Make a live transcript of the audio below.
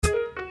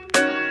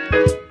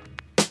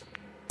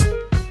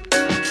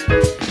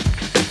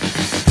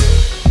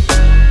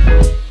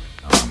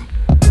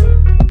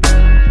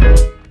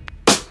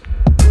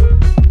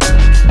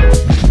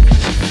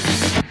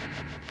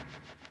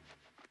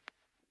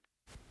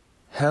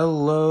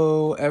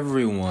Hello,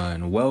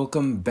 everyone.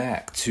 Welcome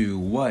back to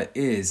What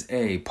is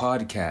a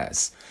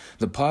Podcast?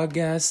 The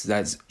podcast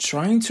that's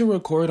trying to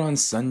record on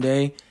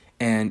Sunday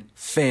and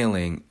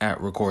failing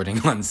at recording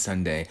on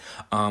Sunday.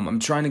 I'm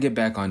trying to get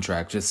back on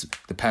track. Just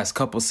the past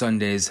couple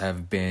Sundays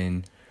have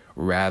been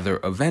rather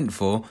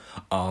eventful.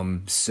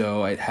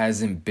 So it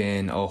hasn't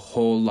been a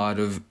whole lot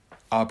of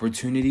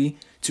opportunity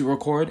to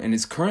record, and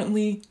it's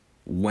currently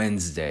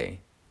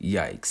Wednesday.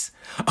 Yikes.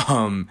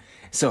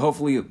 So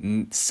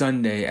hopefully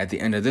Sunday at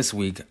the end of this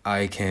week,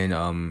 I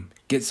can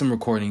get some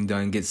recording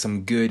done, get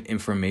some good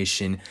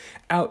information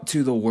out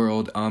to the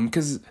world.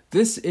 Because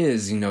this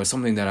is,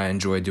 something that I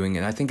enjoy doing,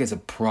 and I think it's a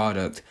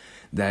product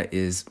that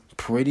is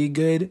pretty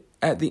good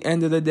at the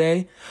end of the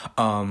day.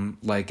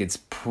 It's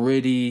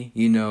pretty,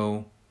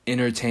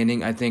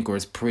 entertaining, I think, or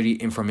it's pretty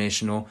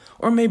informational,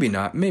 or maybe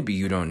not. Maybe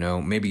you don't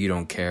know. Maybe you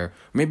don't care.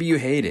 Maybe you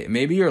hate it.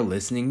 Maybe you're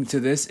listening to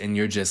this and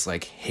you're just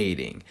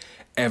hating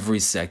every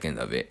second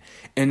of it.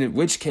 And in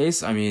which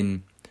case,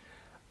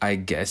 I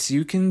guess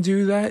you can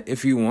do that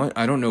if you want.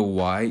 I don't know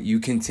why you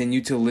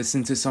continue to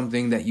listen to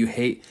something that you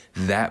hate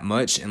that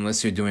much,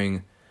 unless you're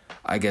doing,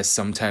 I guess,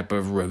 some type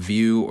of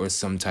review or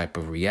some type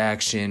of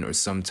reaction or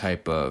some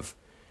type of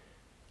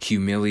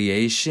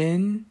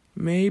humiliation,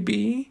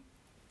 maybe?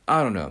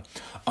 I don't know.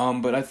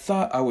 But I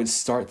thought I would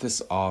start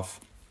this off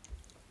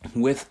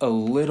with a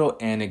little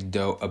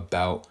anecdote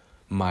about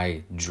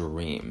my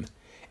dream.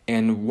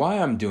 And why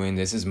I'm doing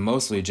this is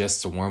mostly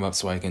just to warm up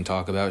so I can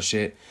talk about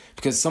shit.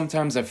 Because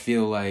sometimes I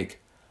feel like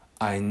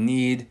I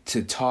need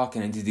to talk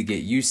and I need to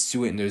get used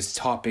to it. And there's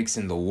topics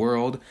in the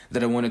world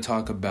that I want to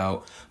talk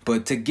about.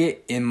 But to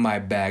get in my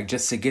bag,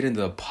 just to get into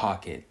the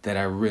pocket that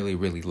I really,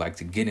 really like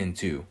to get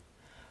into,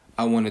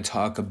 I want to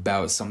talk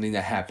about something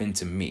that happened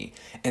to me.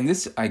 And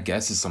this, I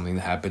guess, is something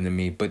that happened to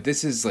me. But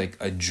this is like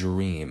a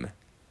dream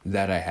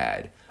that I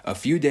had a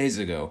few days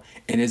ago,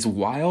 and it's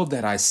wild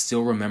that I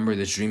still remember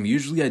this dream.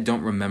 Usually I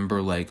don't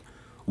remember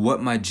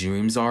what my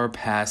dreams are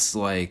past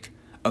a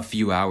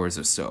few hours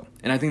or so,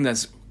 and I think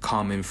that's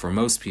common for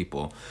most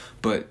people.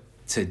 But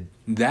to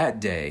that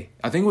day,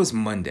 I think it was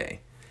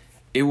Monday,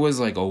 it was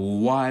a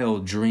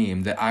wild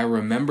dream that I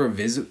remember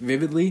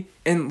vividly.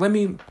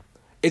 And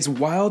it's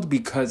wild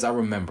because I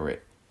remember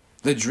it.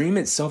 The dream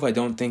itself I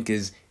don't think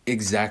is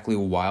exactly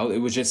wild. It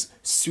was just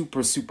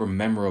super, super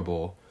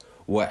memorable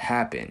what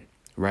happened,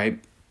 right?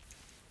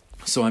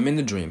 So I'm in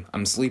the dream.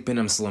 I'm sleeping,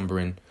 I'm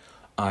slumbering.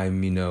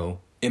 I'm,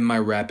 in my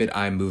rapid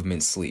eye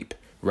movement sleep,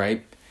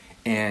 right?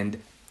 And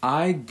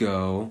I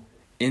go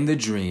in the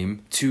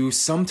dream to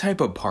some type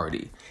of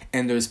party.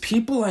 And there's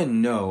people I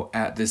know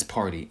at this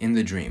party in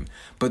the dream.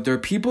 But there are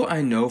people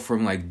I know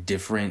from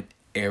different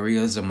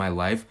areas of my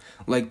life.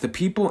 The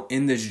people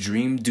in this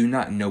dream do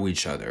not know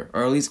each other.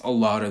 Or at least a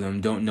lot of them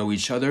don't know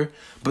each other.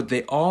 But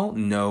they all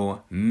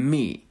know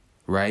me,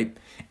 right?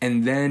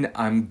 And then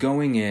I'm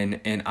going in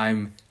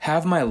and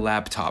have my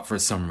laptop for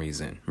some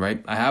reason,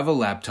 right? I have a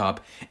laptop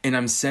and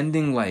I'm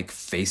sending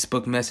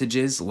Facebook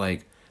messages,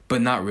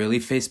 but not really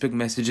Facebook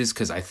messages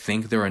because I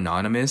think they're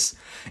anonymous.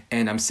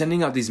 And I'm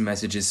sending out these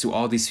messages to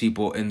all these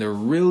people, and they're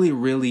really,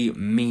 really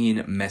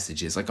mean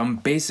messages. I'm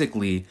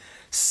basically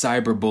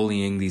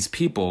cyberbullying these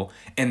people,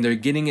 and they're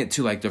getting it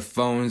to their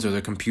phones or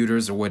their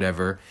computers or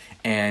whatever.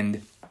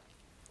 And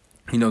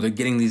they're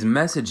getting these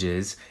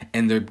messages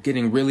and they're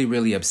getting really,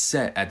 really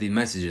upset at the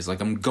messages.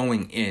 I'm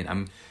going in,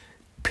 I'm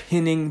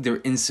pinning their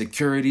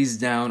insecurities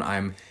down.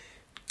 I'm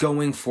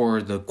going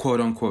for the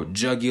quote unquote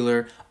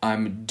jugular.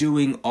 I'm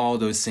doing all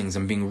those things.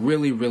 I'm being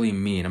really, really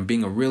mean. I'm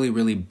being a really,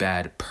 really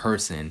bad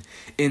person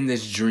in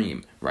this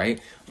dream,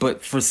 right?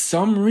 But for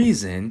some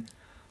reason,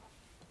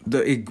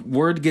 the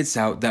word gets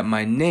out that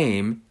my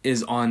name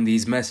is on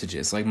these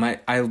messages.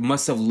 I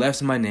must have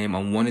left my name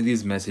on one of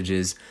these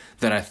messages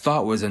that I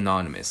thought was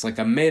anonymous. I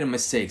made a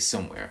mistake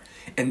somewhere.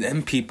 And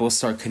then people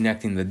start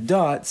connecting the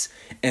dots,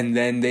 and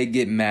then they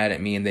get mad at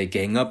me and they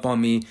gang up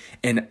on me.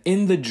 And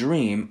in the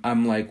dream,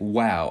 I'm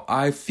wow,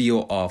 I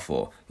feel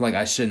awful.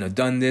 I shouldn't have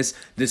done this.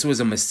 This was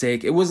a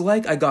mistake. It was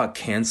I got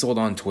canceled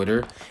on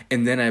Twitter,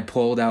 and then I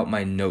pulled out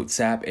my notes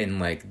app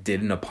and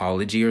did an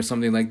apology or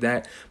something like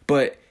that.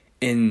 But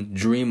in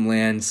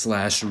dreamland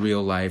 /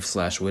 real life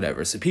 /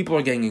 whatever. So people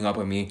are ganging up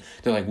on me.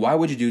 They're why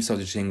would you do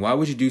such a thing? Why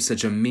would you do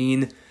such a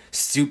mean,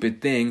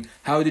 stupid thing?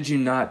 How did you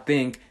not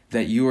think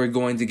that you were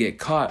going to get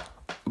caught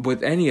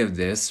with any of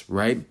this,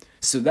 right?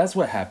 So that's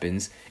what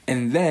happens.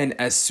 And then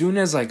as soon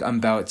as I'm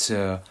about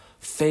to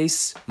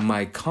face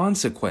my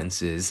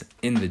consequences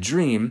in the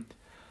dream,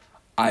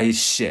 I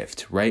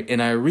shift, right?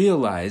 And I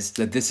realize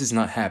that this is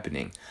not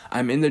happening.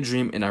 I'm in the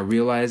dream and I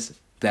realize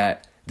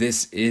that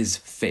this is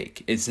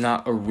fake. It's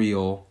not a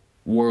real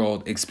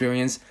world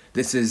experience.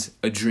 This is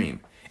a dream.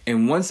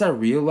 And once I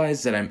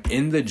realize that I'm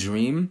in the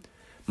dream,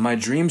 my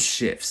dream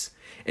shifts.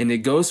 And it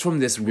goes from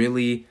this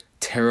really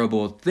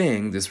terrible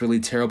thing, this really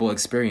terrible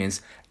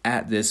experience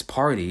at this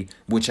party,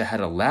 which I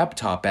had a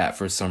laptop at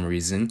for some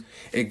reason.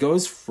 It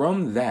goes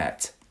from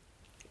that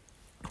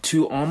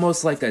to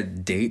almost a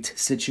date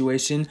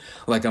situation.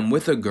 I'm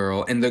with a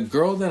girl, and the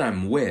girl that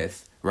I'm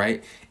with,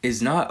 right,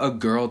 is not a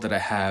girl that I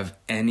have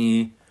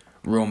any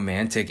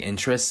romantic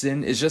interest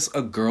in. It's just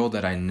a girl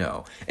that I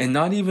know. And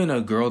not even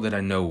a girl that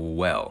I know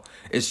well.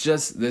 It's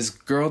just this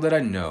girl that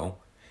I know,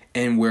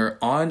 and we're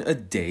on a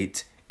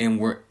date, and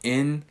we're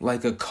in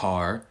like a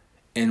car,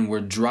 and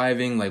we're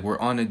driving, like we're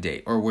on a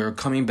date, or we're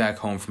coming back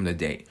home from the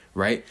date,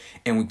 right?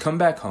 And we come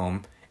back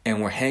home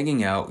and we're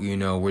hanging out, you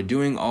know, we're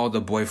doing all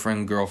the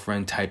boyfriend,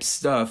 girlfriend type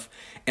stuff.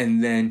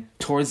 And then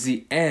towards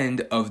the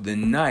end of the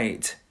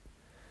night,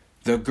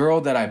 the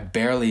girl that I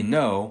barely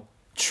know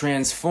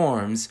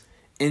transforms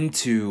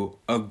into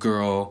a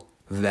girl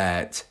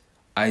that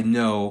I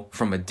know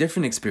from a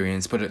different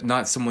experience, but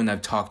not someone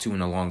I've talked to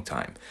in a long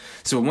time.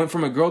 So it went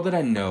from a girl that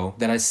I know,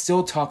 that I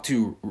still talk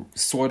to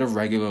sort of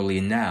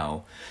regularly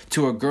now,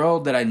 to a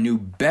girl that I knew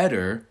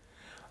better,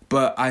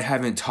 but I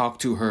haven't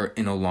talked to her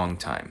in a long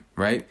time,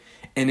 right?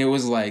 And it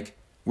was like,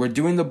 we're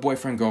doing the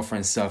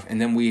boyfriend-girlfriend stuff,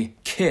 and then we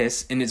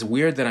kiss, and it's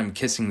weird that I'm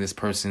kissing this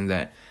person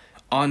that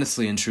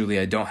honestly and truly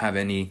I don't have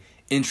any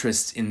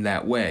interest in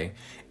that way.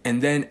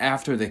 And then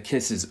after the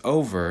kiss is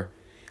over,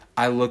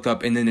 I look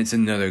up and then it's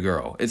another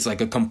girl. It's like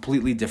a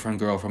completely different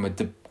girl from a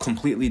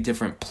completely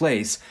different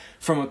place,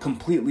 from a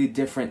completely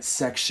different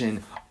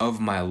section of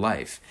my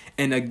life.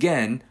 And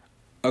again,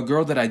 a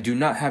girl that I do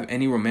not have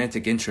any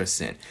romantic interest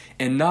in.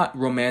 And not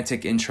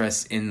romantic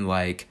interest in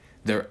like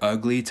their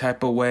ugly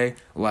type of way.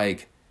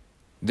 Like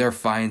they're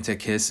fine to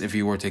kiss if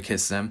you were to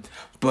kiss them.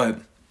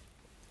 But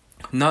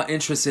not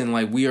interested in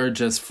like we are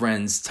just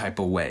friends type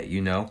of way,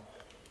 you know?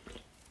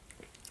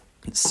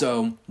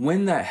 So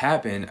when that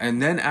happened,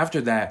 and then after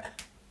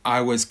that,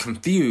 I was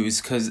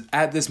confused because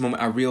at this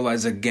moment I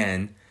realized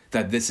again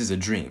that this is a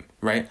dream,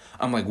 right?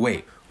 I'm like,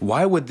 wait,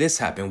 why would this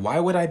happen? Why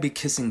would I be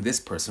kissing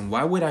this person?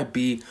 Why would I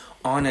be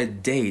on a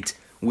date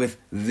with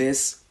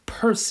this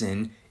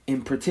person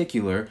in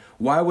particular?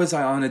 Why was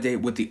I on a date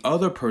with the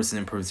other person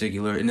in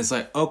particular? And it's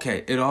like,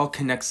 okay, it all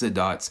connects the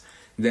dots.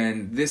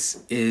 Then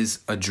this is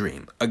a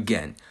dream.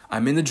 Again,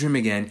 I'm in the dream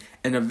again,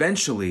 and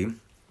eventually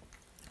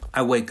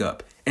I wake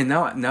up. And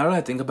now that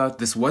I think about it,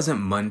 this wasn't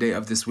Monday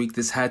of this week.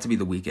 This had to be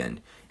the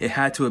weekend. It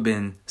had to have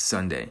been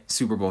Sunday,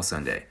 Super Bowl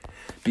Sunday.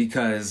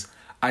 Because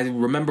I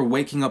remember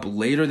waking up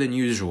later than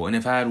usual. And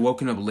if I had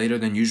woken up later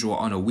than usual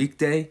on a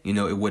weekday, you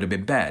know, it would have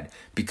been bad.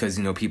 Because,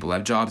 you know, people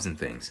have jobs and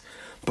things.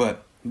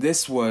 But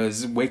this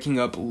was waking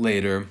up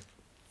later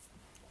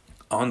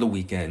on the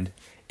weekend.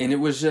 And it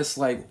was just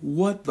like,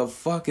 what the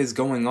fuck is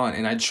going on?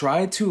 And I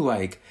tried to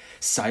like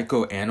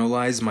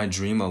psychoanalyze my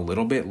dream a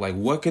little bit. Like,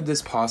 what could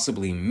this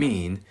possibly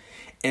mean?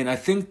 And I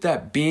think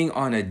that being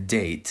on a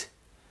date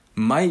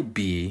might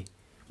be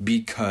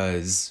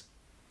because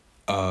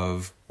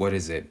of,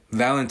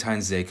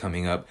 Valentine's Day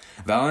coming up.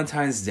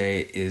 Valentine's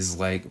Day is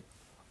like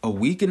a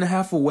week and a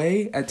half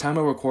away at time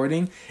of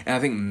recording. And I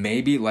think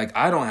maybe, like,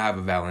 I don't have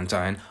a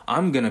Valentine.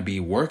 I'm going to be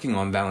working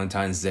on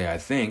Valentine's Day, I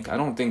think. I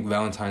don't think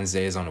Valentine's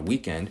Day is on a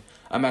weekend.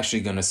 I'm actually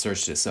going to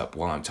search this up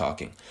while I'm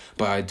talking.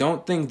 But I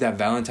don't think that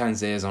Valentine's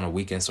Day is on a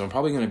weekend. So I'm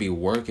probably going to be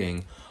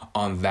working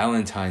on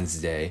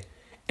Valentine's Day.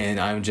 And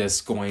I'm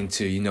just going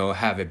to, you know,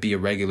 have it be a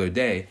regular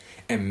day.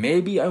 And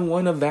maybe I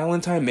want a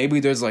Valentine. Maybe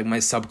there's like my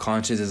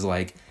subconscious is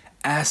like,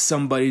 ask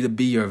somebody to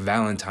be your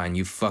Valentine,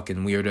 you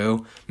fucking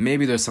weirdo.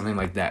 Maybe there's something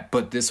like that.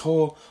 But this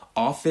whole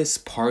office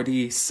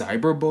party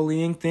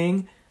cyberbullying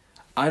thing,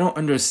 I don't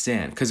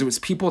understand. Because it was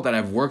people that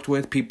I've worked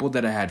with, people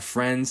that I had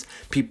friends,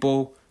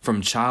 people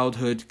from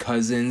childhood,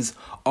 cousins,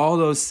 all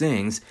those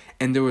things.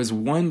 And there was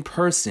one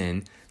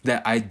person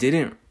that I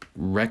didn't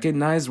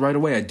recognize right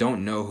away. I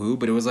don't know who,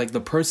 but it was like the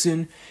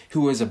person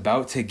who was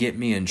about to get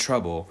me in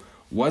trouble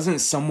wasn't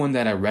someone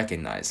that I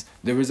recognized.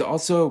 There was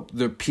also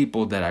the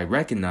people that I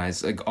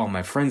recognized, like all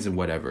my friends and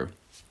whatever.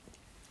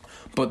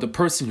 But the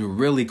person who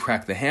really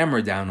cracked the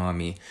hammer down on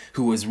me,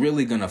 who was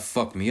really gonna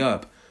fuck me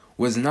up,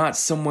 was not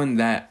someone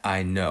that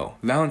I know.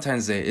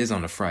 Valentine's Day is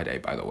on a Friday,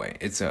 by the way.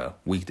 It's a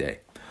weekday.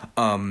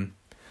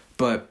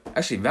 But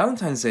actually,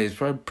 Valentine's Day is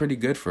probably pretty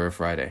good for a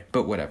Friday,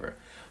 but whatever.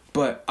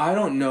 But I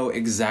don't know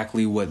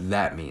exactly what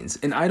that means.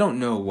 And I don't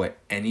know what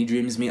any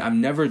dreams mean. I've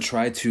never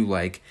tried to,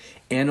 like,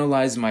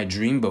 analyze my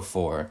dream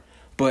before.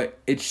 But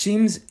it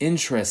seems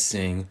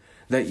interesting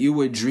that you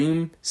would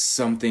dream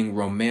something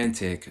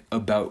romantic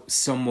about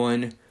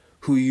someone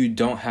who you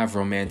don't have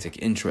romantic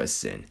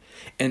interest in.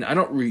 And I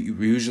don't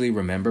usually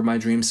remember my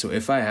dreams. So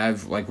if I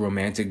have, like,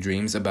 romantic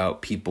dreams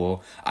about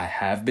people I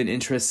have been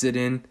interested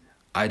in,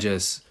 I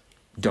just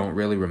don't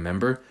really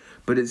remember.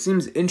 But it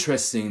seems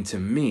interesting to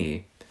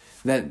me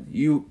that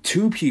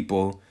two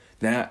people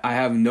that I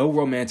have no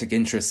romantic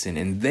interest in,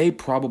 and they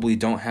probably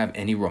don't have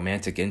any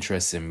romantic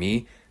interest in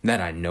me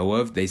that I know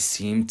of. They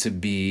seem to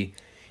be,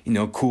 you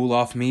know, cool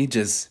off me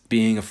just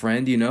being a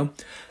friend, you know.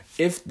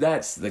 If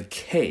that's the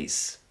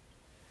case,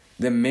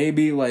 then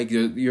maybe like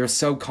your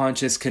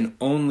subconscious can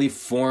only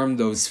form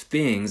those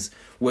things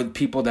with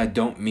people that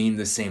don't mean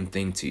the same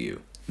thing to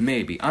you.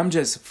 Maybe. I'm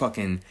just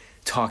fucking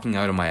talking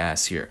out of my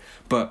ass here.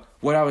 But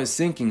what I was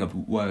thinking of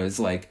was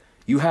like,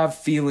 you have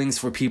feelings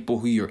for people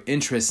who you're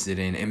interested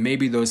in, and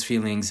maybe those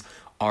feelings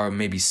are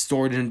maybe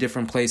stored in a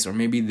different place, or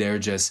maybe they're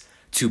just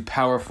too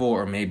powerful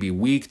or maybe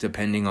weak,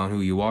 depending on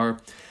who you are.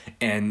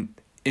 And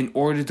in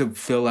order to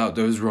fill out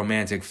those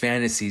romantic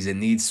fantasies, it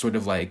needs sort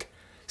of like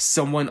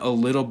someone a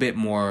little bit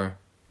more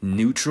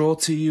neutral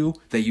to you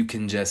that you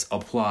can just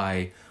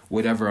apply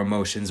whatever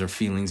emotions or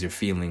feelings your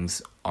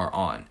feelings are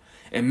on.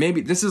 And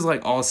maybe this is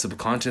like all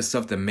subconscious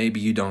stuff that maybe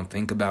you don't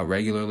think about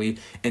regularly.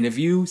 And if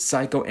you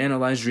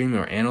psychoanalyze dreams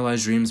or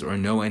analyze dreams or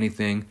know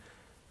anything,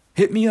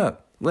 hit me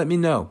up. Let me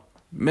know.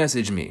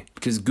 Message me.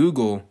 Because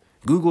Google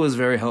is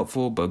very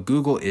helpful, but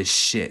Google is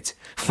shit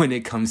when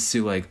it comes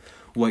to like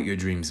what your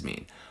dreams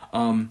mean.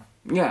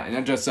 Yeah, and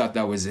I just thought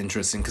that was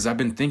interesting because I've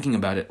been thinking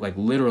about it like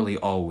literally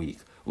all week.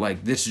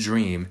 Like this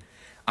dream,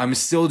 I'm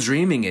still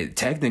dreaming it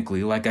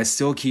technically. Like I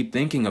still keep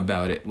thinking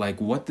about it. Like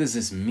what does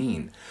this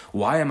mean?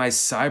 Why am I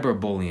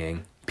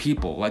cyberbullying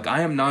people? Like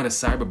I am not a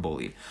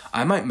cyberbully.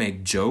 I might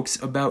make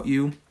jokes about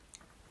you,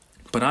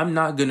 but I'm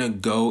not going to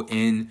go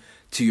in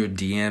to your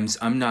DMs.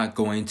 I'm not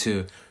going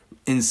to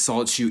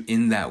insult you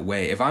in that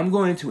way. If I'm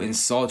going to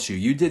insult you,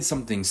 you did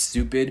something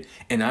stupid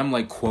and I'm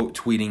like quote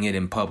tweeting it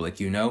in public,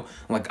 you know?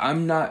 Like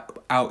I'm not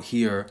out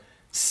here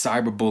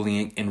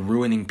cyberbullying and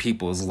ruining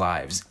people's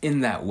lives in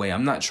that way.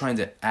 I'm not trying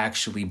to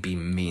actually be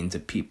mean to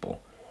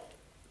people.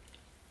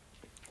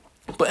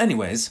 But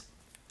anyways,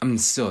 I'm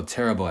still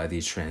terrible at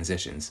these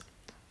transitions.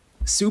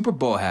 Super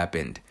Bowl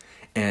happened,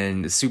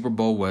 and the Super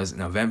Bowl was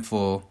an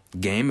eventful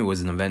game. It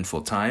was an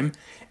eventful time,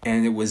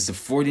 and it was the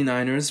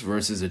 49ers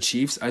versus the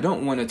Chiefs. I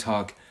don't want to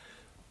talk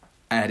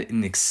at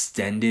an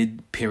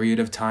extended period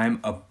of time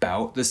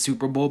about the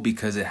Super Bowl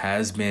because it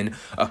has been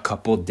a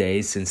couple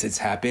days since it's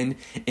happened.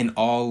 And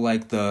all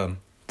like the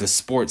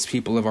sports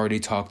people have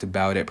already talked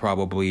about it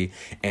probably,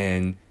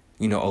 and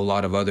you know a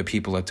lot of other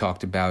people have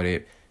talked about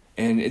it,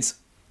 and it's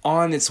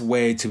on its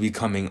way to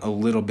becoming a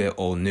little bit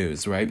old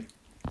news, right?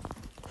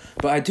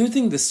 But I do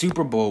think the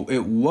Super Bowl,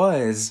 it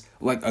was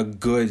like a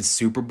good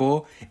Super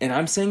Bowl, and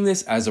I'm saying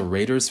this as a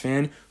Raiders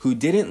fan who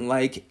didn't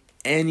like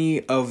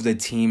any of the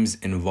teams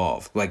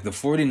involved. Like the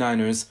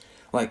 49ers,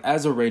 like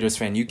as a Raiders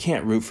fan, you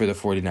can't root for the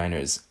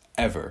 49ers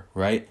ever,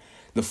 right?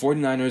 The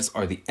 49ers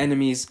are the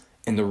enemies,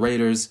 and the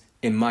Raiders,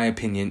 in my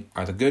opinion,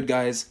 are the good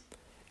guys.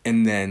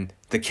 And then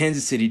the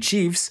Kansas City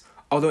Chiefs,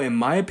 although in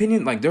my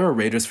opinion, like there are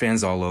Raiders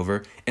fans all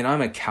over, and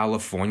I'm a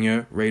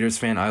California Raiders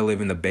fan. I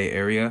live in the Bay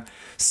Area.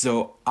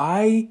 So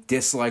I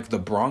dislike the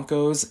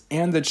Broncos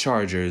and the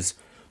Chargers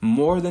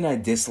more than I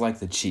dislike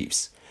the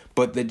Chiefs.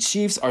 But the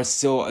Chiefs are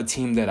still a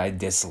team that I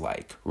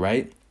dislike,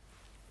 right?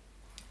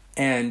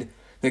 And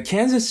the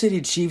Kansas City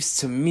Chiefs,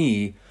 to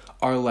me,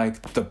 are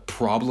like the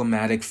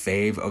problematic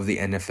fave of the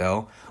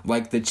NFL.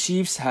 Like the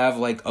Chiefs have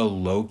like a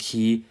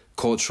low-key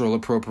cultural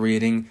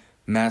appropriating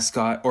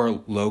mascot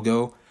or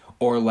logo.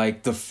 Or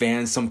like the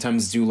fans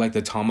sometimes do like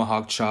the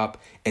tomahawk chop,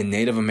 and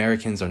Native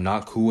Americans are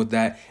not cool with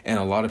that. And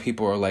a lot of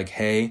people are like,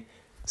 hey,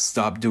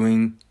 stop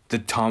doing the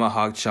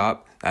tomahawk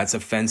chop. That's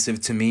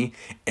offensive to me.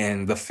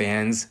 And the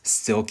fans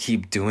still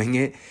keep doing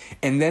it.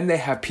 And then they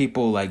have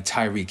people like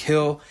Tyreek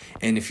Hill.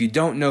 And if you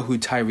don't know who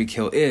Tyreek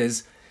Hill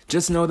is,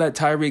 just know that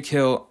Tyreek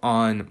Hill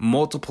on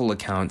multiple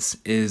accounts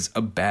is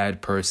a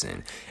bad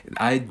person.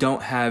 I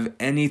don't have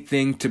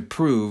anything to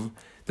prove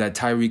that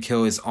Tyreek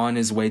Hill is on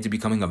his way to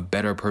becoming a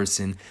better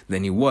person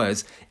than he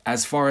was.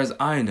 As far as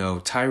I know,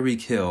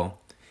 Tyreek Hill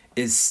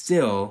is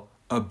still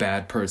a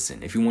bad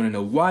person. If you want to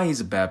know why he's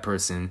a bad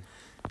person,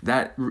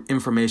 that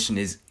information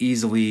is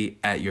easily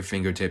at your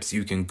fingertips.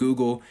 You can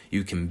Google,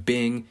 you can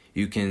Bing,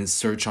 you can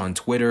search on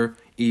Twitter,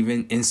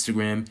 even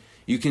Instagram.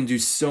 You can do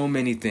so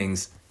many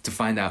things to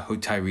find out who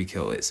Tyreek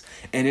Hill is.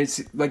 And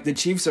it's like the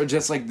Chiefs are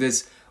just like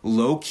this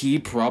low-key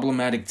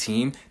problematic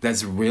team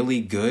that's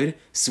really good,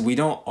 so we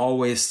don't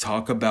always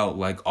talk about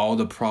like all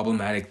the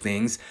problematic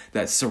things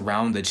that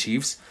surround the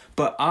Chiefs.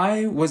 But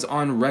I was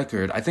on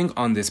record, I think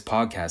on this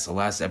podcast, the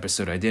last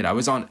episode I did, I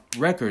was on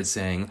record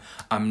saying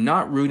I'm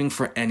not rooting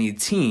for any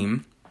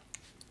team,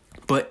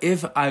 but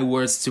if I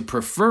was to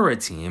prefer a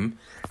team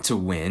to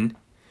win,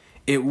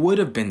 it would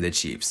have been the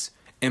Chiefs.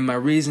 And my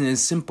reason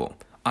is simple.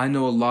 I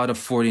know a lot of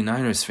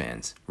 49ers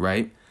fans,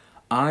 right?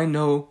 I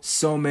know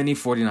so many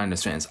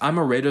 49ers fans. I'm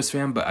a Raiders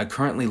fan, but I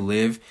currently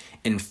live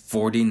in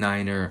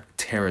 49er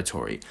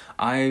territory.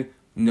 I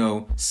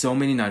know so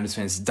many Niners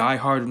fans,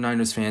 diehard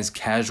Niners fans,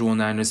 casual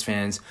Niners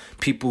fans,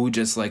 people who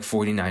just like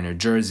 49er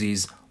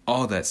jerseys,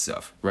 all that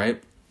stuff,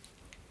 right?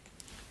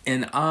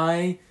 And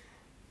I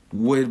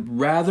would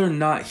rather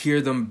not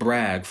hear them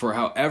brag for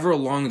however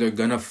long they're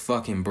gonna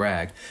fucking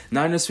brag.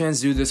 Niners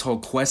fans do this whole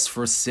quest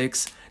for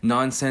six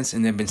nonsense,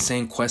 and they've been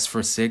saying quest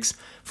for six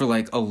for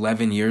like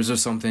 11 years or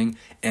something,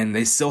 and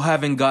they still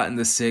haven't gotten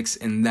the six,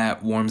 and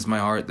that warms my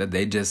heart that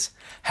they just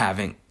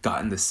haven't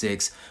gotten the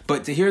six.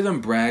 But to hear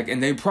them brag,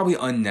 and they probably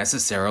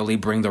unnecessarily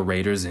bring the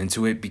Raiders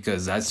into it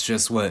because that's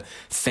just what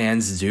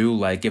fans do.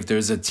 Like if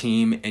there's a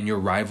team and your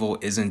rival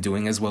isn't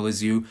doing as well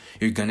as you,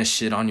 you're gonna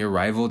shit on your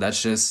rival.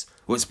 That's just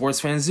what sports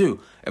fans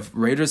do. If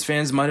Raiders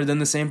fans might have done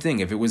the same thing.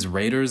 If it was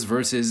Raiders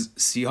versus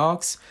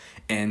Seahawks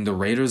and the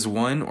Raiders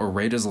won or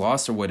Raiders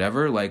lost or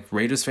whatever, like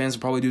Raiders fans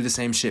would probably do the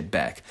same shit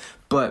back.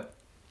 But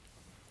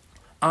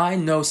I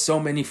know so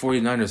many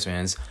 49ers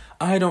fans.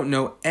 I don't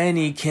know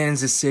any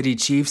Kansas City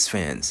Chiefs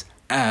fans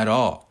at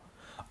all.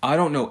 I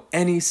don't know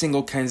any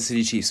single Kansas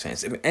City Chiefs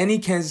fans. If any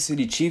Kansas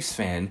City Chiefs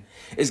fan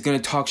is going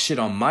to talk shit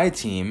on my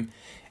team,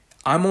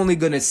 I'm only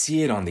going to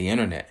see it on the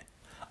internet.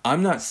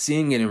 I'm not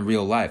seeing it in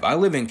real life. I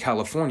live in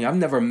California. I've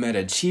never met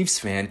a Chiefs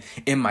fan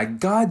in my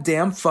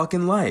goddamn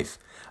fucking life.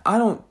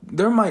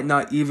 There might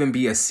not even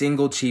be a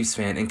single Chiefs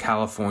fan in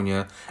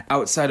California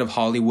outside of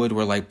Hollywood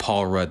where like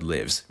Paul Rudd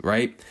lives,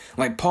 right?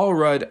 Like Paul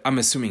Rudd, I'm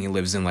assuming he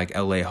lives in like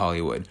LA,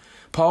 Hollywood.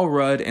 Paul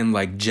Rudd and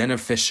like Jenna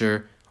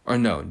Fisher, or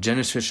no,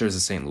 Jenna Fisher is a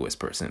St. Louis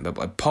person, but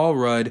like Paul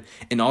Rudd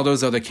and all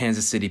those other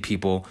Kansas City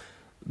people,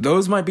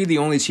 those might be the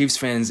only Chiefs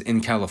fans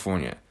in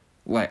California.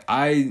 Like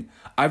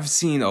I've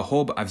seen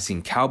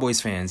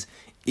Cowboys fans,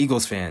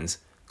 Eagles fans,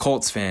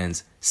 Colts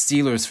fans,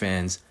 Steelers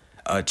fans,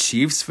 a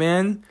Chiefs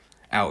fan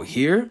out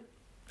here?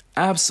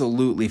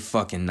 Absolutely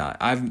fucking not.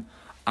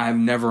 I've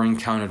never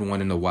encountered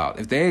one in the wild.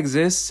 If they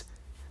exist,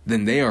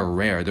 then they are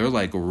rare. They're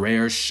like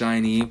rare,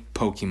 shiny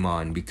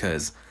Pokemon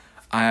because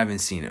I haven't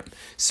seen them.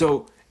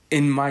 So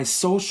in my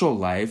social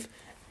life,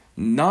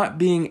 not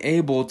being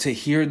able to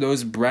hear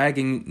those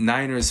bragging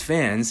Niners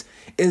fans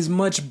is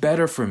much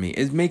better for me.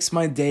 It makes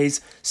my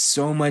days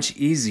so much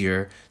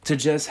easier to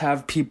just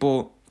have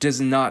people just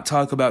not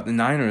talk about the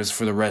Niners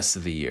for the rest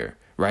of the year,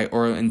 right?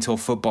 Or until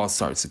football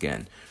starts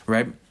again,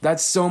 right?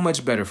 That's so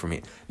much better for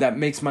me. That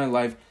makes my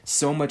life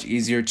so much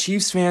easier.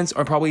 Chiefs fans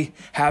are probably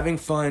having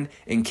fun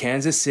in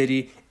Kansas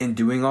City and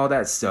doing all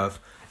that stuff.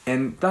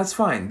 And that's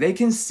fine. They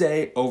can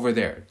stay over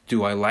there.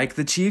 Do I like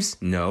the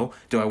Chiefs? No.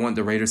 Do I want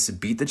the Raiders to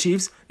beat the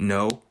Chiefs?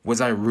 No.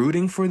 Was I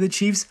rooting for the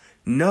Chiefs?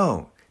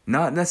 No.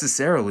 Not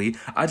necessarily.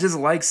 I just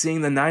like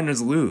seeing the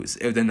Niners lose.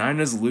 If the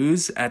Niners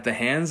lose at the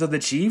hands of the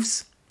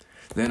Chiefs,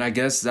 then I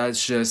guess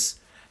that's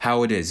just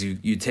how it is.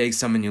 You take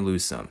some and you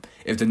lose some.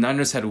 If the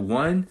Niners had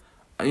won,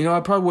 I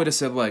probably would have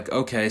said like,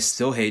 okay,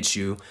 still hate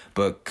you,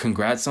 but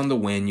congrats on the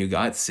win. You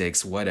got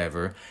 6,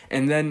 whatever.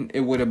 And then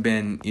it would have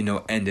been,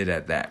 ended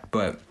at that.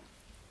 But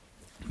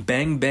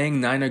Bang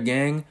Bang Niner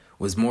Gang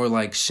was more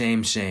like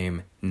Shame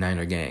Shame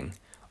Niner Gang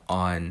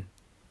on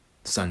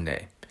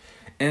Sunday.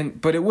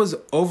 But it was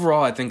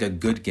overall, I think, a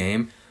good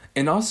game.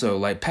 And also,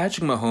 like,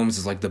 Patrick Mahomes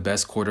is like the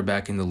best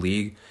quarterback in the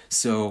league.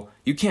 So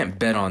you can't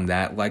bet on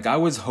that. Like, I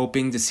was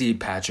hoping to see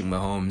Patrick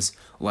Mahomes,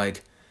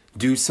 like,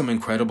 do some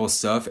incredible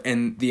stuff.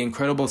 And the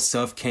incredible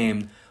stuff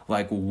came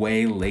like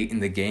way late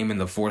in the game in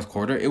the fourth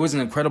quarter. It was an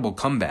incredible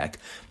comeback,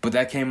 but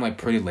that came like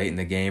pretty late in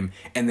the game.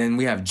 And then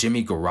we have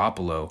Jimmy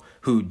Garoppolo,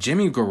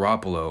 Jimmy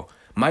Garoppolo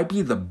might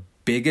be the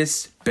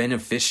biggest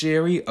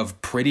beneficiary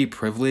of pretty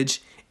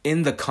privilege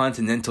in the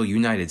continental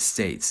United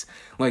States.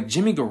 Like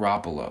Jimmy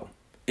Garoppolo,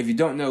 if you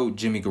don't know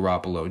Jimmy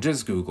Garoppolo,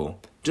 just Google.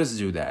 Just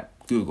do that.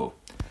 Google.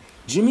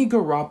 Jimmy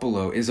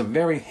Garoppolo is a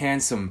very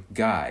handsome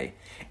guy,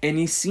 and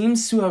he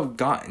seems to have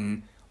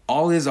gotten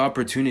all his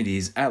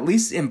opportunities, at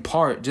least in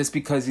part, just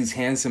because he's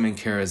handsome and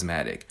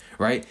charismatic,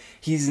 right?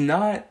 He's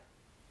not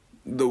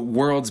the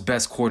world's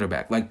best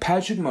quarterback. Like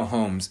Patrick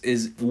Mahomes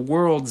is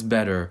worlds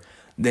better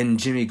than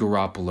Jimmy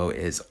Garoppolo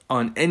is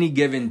on any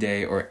given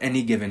day or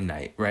any given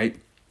night, right?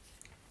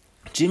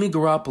 Jimmy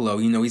Garoppolo,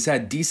 he's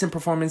had decent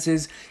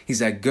performances, he's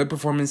had good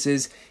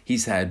performances,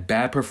 he's had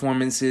bad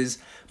performances,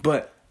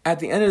 but at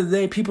the end of the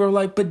day, people are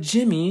like, but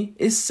Jimmy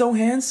is so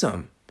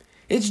handsome.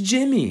 It's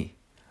Jimmy.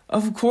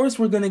 Of course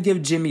we're going to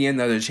give Jimmy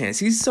another chance.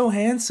 He's so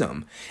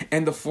handsome.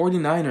 And the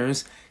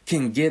 49ers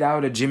can get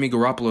out of Jimmy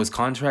Garoppolo's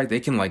contract.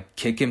 They can like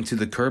kick him to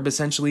the curb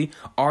essentially.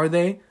 Are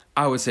they?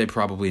 I would say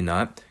probably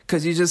not,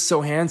 because he's just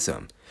so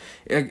handsome.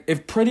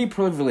 If pretty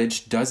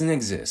privilege doesn't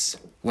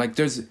exist,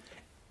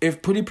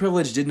 if pretty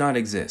privilege did not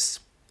exist,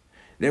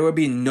 there would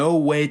be no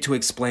way to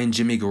explain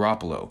Jimmy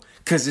Garoppolo,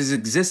 because his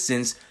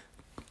existence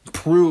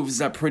proves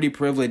that pretty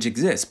privilege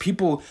exists.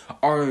 People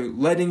are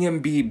letting him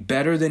be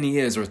better than he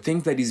is or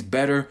think that he's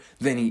better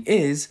than he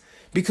is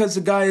because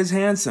the guy is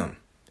handsome.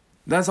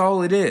 That's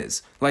all it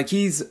is. Like,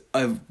 he's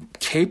a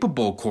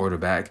capable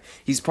quarterback.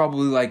 He's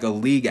probably like a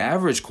league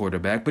average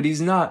quarterback, but he's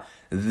not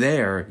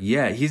there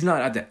yet. He's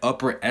not at the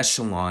upper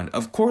echelon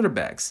of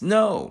quarterbacks.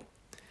 No.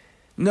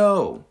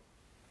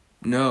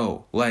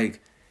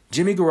 Like,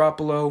 Jimmy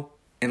Garoppolo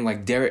and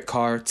like Derek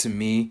Carr to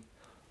me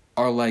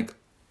are like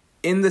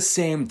in the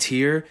same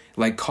tier.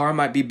 Like Carr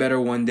might be better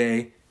one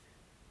day,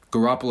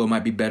 Garoppolo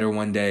might be better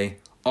one day,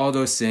 all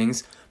those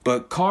things.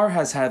 But Carr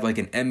has had like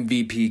an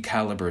MVP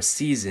caliber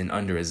season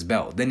under his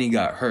belt. Then he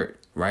got hurt,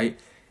 right?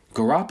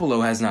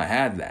 Garoppolo has not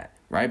had that,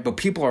 right? But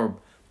people are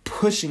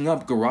pushing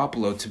up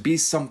Garoppolo to be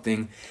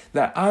something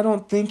that I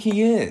don't think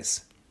he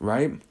is,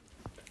 right?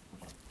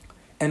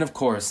 And of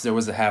course, there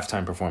was a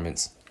halftime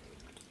performance.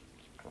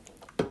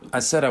 I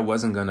said I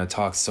wasn't going to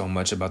talk so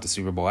much about the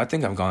Super Bowl. I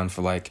think I've gone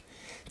for like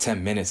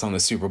 10 minutes on the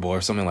Super Bowl or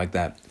something like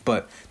that.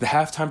 But the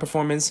halftime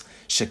performance,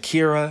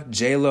 Shakira,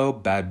 J-Lo,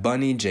 Bad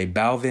Bunny, J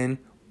Balvin.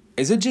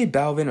 Is it J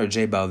Balvin or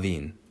J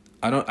Balvin?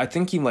 I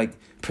think he like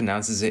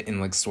pronounces it in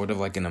like sort of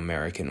like an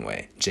American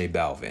way. J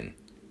Balvin.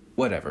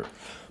 Whatever.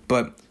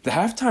 But the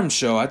halftime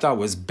show I thought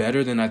was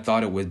better than I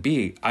thought it would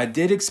be. I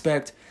did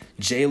expect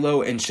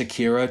J-Lo and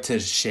Shakira to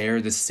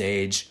share the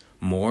stage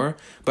more.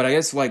 But I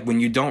guess like when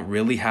you don't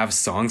really have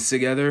songs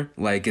together,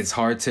 like it's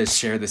hard to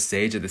share the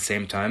stage at the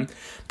same time.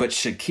 But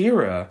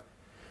Shakira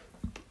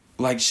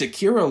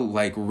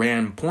like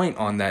ran point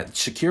on that.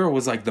 Shakira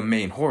was like the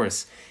main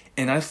horse.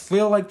 And I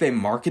feel like they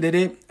marketed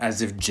it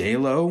as if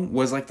J-Lo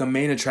was like the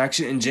main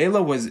attraction. And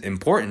J-Lo was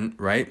important,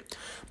 right?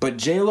 But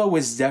J-Lo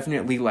was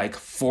definitely like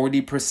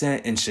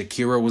 40% and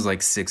Shakira was like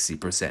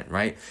 60%,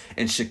 right?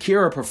 And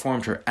Shakira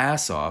performed her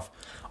ass off.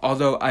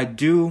 Although I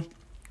do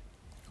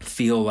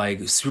feel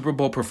like Super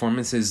Bowl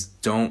performances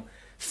don't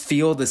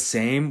feel the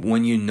same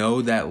when you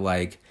know that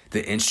like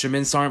the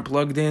instruments aren't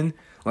plugged in.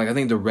 Like I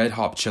think the Red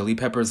Hot Chili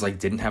Peppers like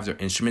didn't have their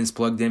instruments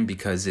plugged in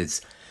because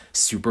it's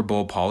Super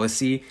Bowl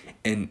policy,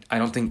 and I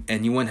don't think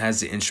anyone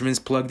has the instruments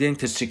plugged in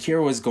because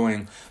Shakira was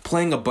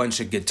playing a bunch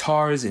of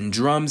guitars and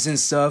drums and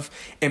stuff,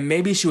 and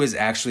maybe she was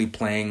actually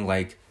playing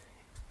like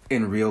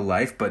in real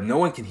life, but no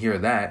one can hear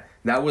that.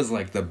 That was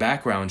like the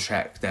background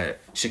track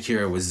that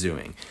Shakira was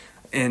doing,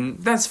 and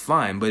that's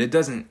fine, but it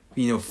doesn't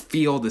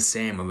feel the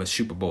same of a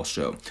Super Bowl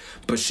show.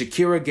 But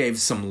Shakira gave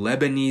some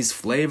Lebanese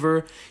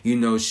flavor.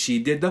 She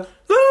did the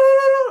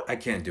I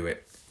can't do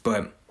it,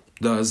 but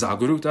the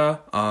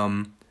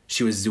Zagruta,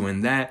 she was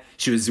doing that.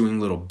 She was doing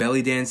little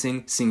belly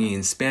dancing, singing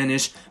in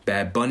Spanish.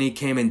 Bad Bunny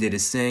came and did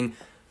his sing.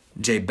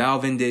 J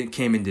Balvin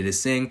came and did his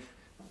sing.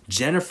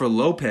 Jennifer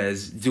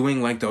Lopez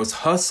doing like those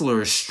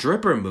hustler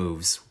stripper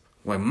moves.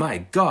 Like, my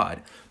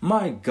God.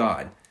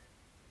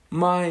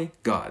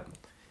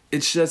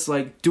 It's just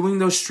like doing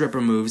those stripper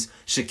moves.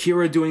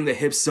 Shakira doing the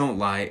hips don't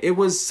lie. It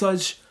was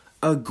such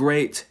a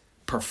great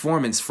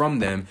performance from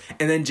them.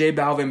 And then J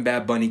Balvin,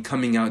 Bad Bunny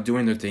coming out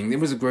doing their thing.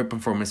 It was a great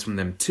performance from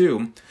them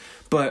too.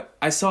 But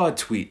I saw a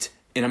tweet,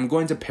 and I'm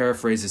going to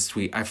paraphrase this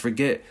tweet. I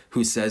forget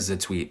who says the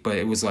tweet, but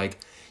it was like,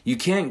 you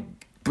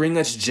can't bring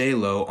us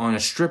J-Lo on a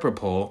stripper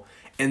pole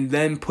and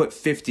then put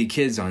 50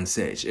 kids on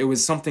stage. It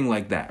was something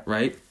like that,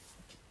 right?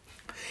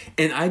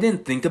 And I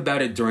didn't think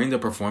about it during the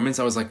performance.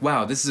 I was like,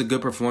 wow, this is a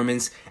good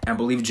performance. I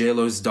believe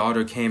J-Lo's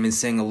daughter came and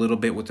sang a little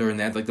bit with her, and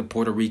they had like the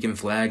Puerto Rican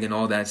flag and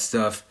all that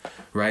stuff,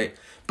 right?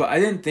 But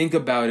I didn't think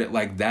about it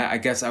like that. I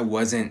guess I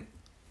wasn't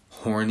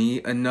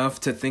horny enough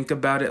to think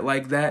about it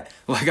like that.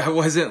 Like I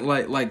wasn't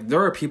like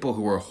there are people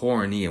who are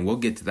horny, and we'll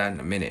get to that in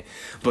a minute.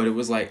 But it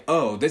was like,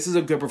 oh, this is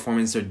a good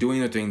performance. They're doing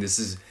their thing. This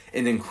is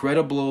an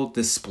incredible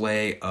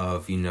display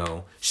of,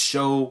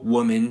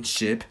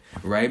 showwomanship,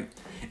 right?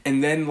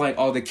 And then like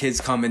all the kids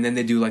come and then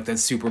they do like that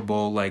Super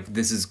Bowl, like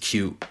this is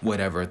cute,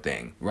 whatever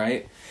thing,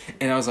 right?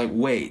 And I was like,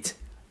 wait,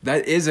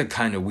 that is a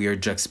kind of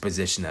weird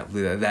juxtaposition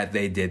that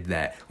they did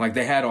that. Like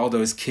they had all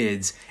those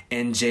kids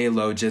and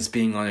J-Lo just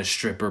being on a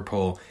stripper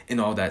pole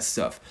and all that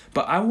stuff.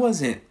 But I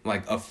wasn't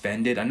like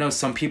offended. I know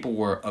some people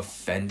were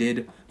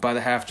offended by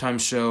the halftime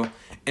show.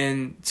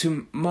 And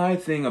to my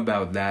thing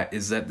about that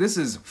is that this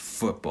is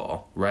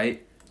football,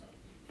 right?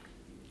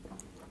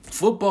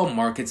 Football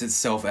markets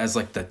itself as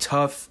like the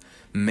tough,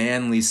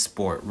 manly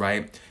sport,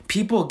 right?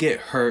 People get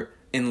hurt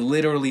in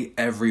literally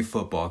every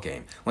football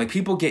game. Like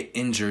people get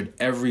injured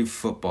every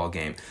football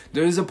game.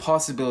 There's a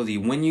possibility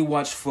when you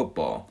watch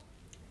football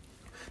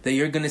that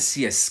you're going to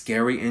see a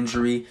scary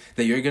injury,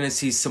 that you're going to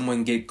see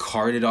someone get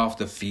carted off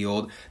the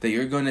field, that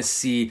you're going to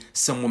see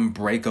someone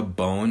break a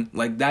bone.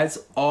 Like that's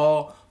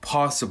all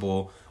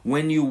possible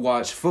when you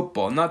watch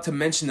football. Not to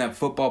mention that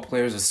football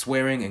players are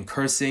swearing and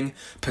cursing,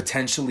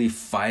 potentially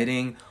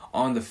fighting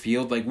on the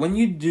field. Like when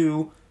you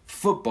do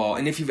football,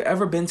 and if you've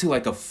ever been to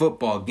like a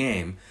football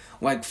game,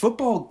 like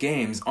football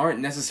games aren't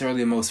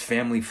necessarily the most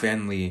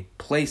family-friendly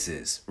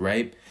places,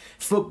 right?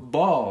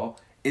 Football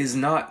is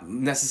not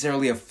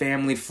necessarily a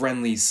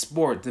family-friendly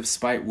sport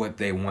despite what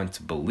they want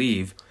to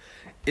believe.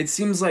 It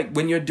seems like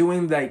when you're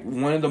doing like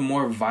one of the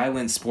more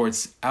violent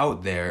sports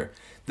out there,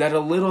 that a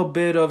little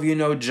bit of,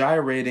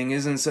 gyrating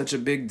isn't such a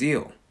big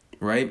deal,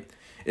 right?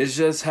 It's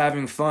just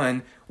having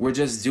fun. We're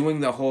just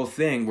doing the whole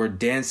thing. We're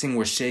dancing,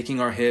 we're shaking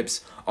our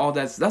hips. All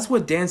that's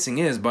what dancing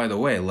is, by the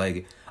way.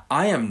 Like,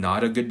 I am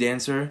not a good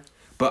dancer,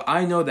 but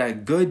I know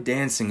that good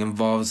dancing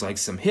involves like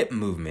some hip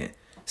movement,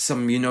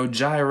 some,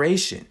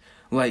 gyration.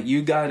 Like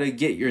you gotta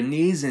get your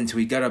knees into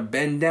it, you gotta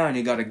bend down,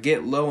 you gotta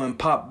get low and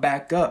pop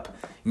back up,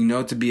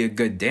 to be a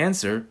good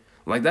dancer.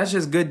 Like that's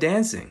just good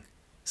dancing.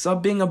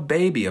 Stop being a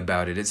baby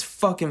about it. It's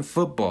fucking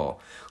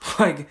football.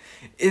 Like,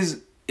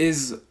 is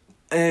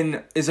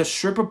a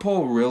stripper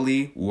pole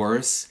really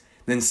worse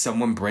than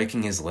someone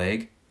breaking his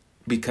leg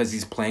because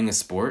he's playing a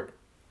sport?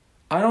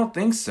 I don't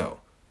think so,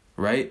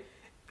 right?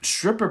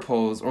 Stripper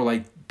poles or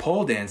like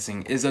pole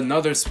dancing is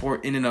another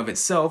sport in and of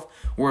itself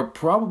where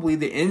probably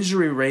the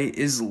injury rate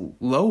is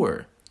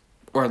lower,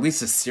 or at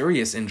least the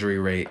serious injury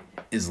rate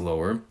is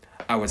lower.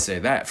 I would say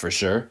that for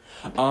sure.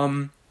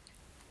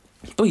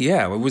 But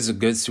yeah, it was a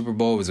good Super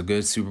Bowl. It was a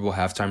good Super Bowl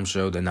halftime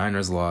show. The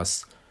Niners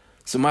lost.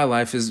 So my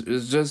life is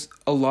just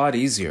a lot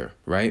easier,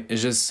 right?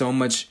 It's just so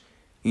much,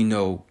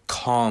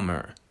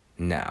 calmer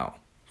now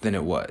than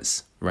it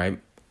was, right?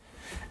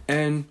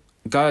 And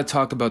gotta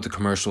talk about the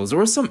commercials. There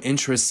were some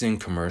interesting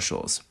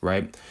commercials,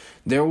 right?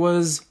 There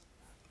was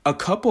a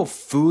couple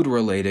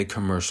food-related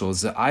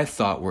commercials that I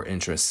thought were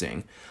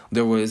interesting.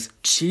 There was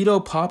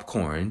Cheeto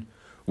popcorn,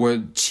 where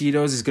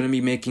Cheetos is going to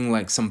be making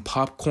like some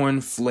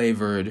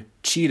popcorn-flavored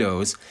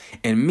Cheetos,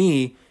 and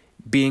me,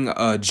 being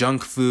a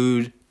junk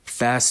food,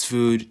 fast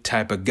food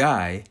type of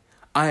guy,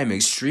 I am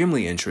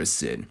extremely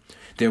interested.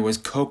 There was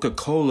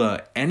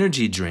Coca-Cola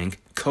energy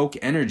drink, Coke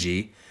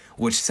Energy,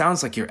 which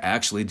sounds like you're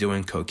actually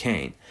doing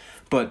cocaine.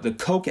 But the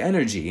Coke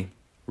Energy,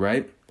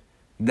 right,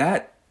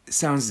 that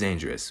sounds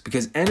dangerous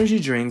because energy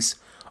drinks,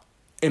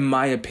 in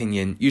my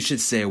opinion, you should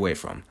stay away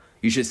from.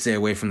 You should stay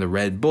away from the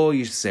Red Bull.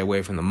 You should stay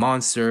away from the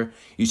Monster.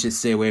 You should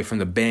stay away from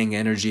the Bang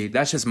Energy.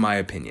 That's just my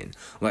opinion.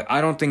 Like, I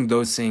don't think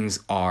those things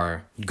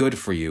are good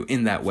for you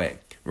in that way,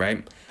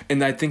 right?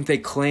 And I think they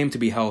claim to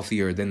be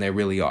healthier than they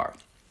really are.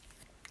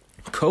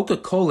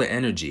 Coca-Cola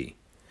Energy,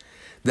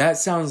 that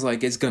sounds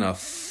like it's gonna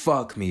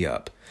fuck me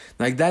up.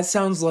 Like, that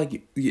sounds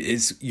like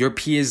your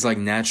pee is like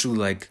naturally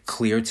like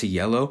clear to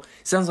yellow.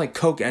 It sounds like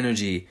Coke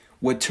Energy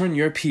would turn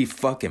your pee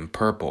fucking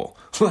purple.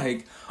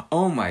 Like,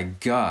 oh my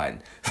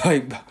god.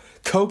 Like,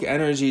 Coke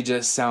Energy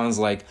just sounds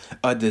like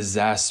a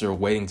disaster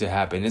waiting to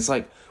happen. It's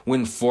like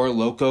when Four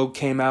Loko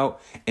came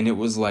out and it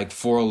was like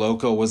Four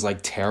Loko was like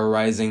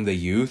terrorizing the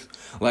youth.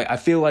 Like, I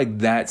feel like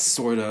that's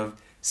sort of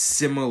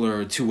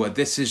similar to what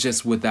this is,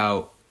 just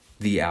without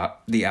the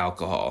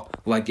alcohol.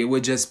 Like, it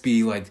would just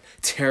be like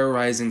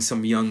terrorizing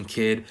some young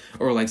kid,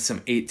 or like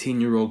some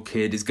 18-year-old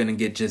kid is gonna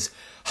get just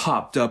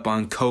hopped up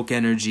on Coke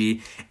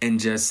Energy and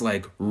just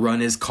like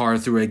run his car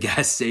through a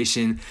gas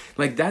station.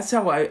 Like, that's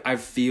how I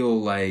feel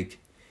like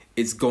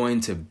it's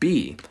going to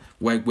be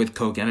like with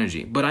Coke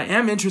Energy. But I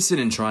am interested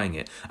in trying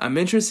it. I'm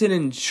interested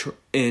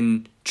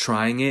in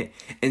trying it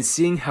and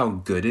seeing how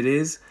good it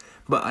is,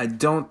 but I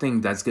don't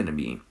think that's gonna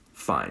be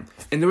fine.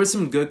 And there were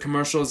some good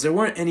commercials. There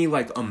weren't any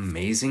like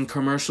amazing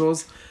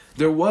commercials.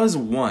 There was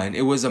one.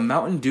 It was a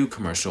Mountain Dew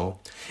commercial,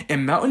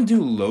 and Mountain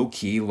Dew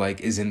low-key like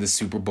is in the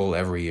Super Bowl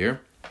every year.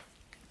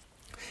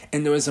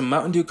 And there was a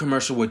Mountain Dew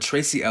commercial with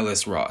Tracy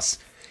Ellis Ross.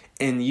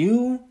 And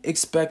you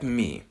expect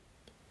me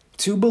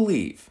to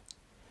believe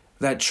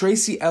that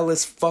Tracy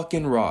Ellis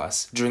fucking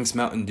Ross drinks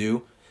Mountain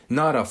Dew?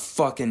 Not a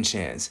fucking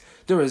chance.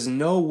 There is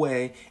no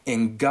way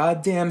in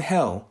goddamn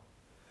hell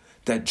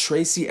that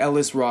Tracy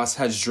Ellis Ross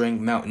has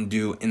drank Mountain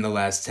Dew in the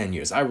last 10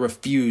 years. I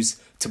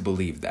refuse to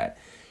believe that.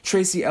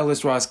 Tracy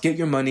Ellis Ross, get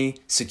your money,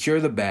 secure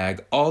the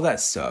bag, all that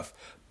stuff.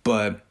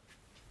 But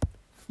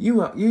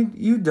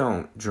you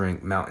don't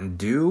drink Mountain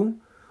Dew.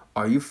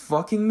 Are you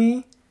fucking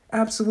me?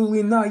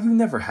 Absolutely not. You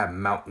never had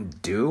Mountain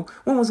Dew.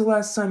 When was the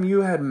last time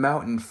you had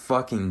Mountain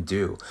fucking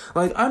Dew?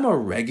 Like, I'm a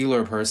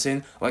regular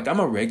person. Like, I'm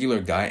a regular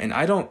guy, and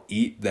I don't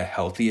eat the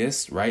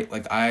healthiest, right?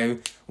 Like, I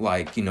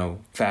like,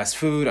 fast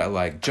food. I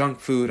like junk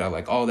food. I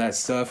like all that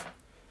stuff.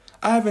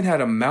 I haven't had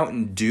a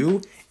Mountain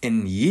Dew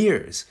in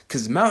years,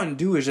 because Mountain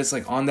Dew is just,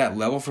 like, on that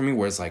level for me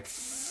where it's like,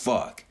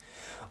 fuck.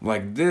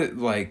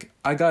 Like,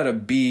 I gotta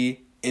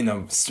be in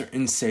a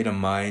certain state of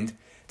mind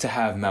to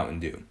have Mountain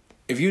Dew.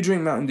 If you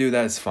drink Mountain Dew,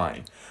 that's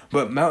fine.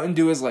 But Mountain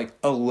Dew is like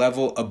a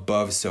level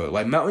above soda.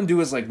 Like, Mountain Dew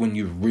is like when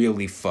you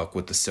really fuck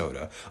with the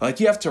soda. Like,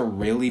 you have to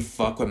really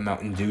fuck with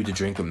Mountain Dew to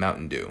drink with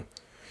Mountain Dew.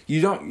 You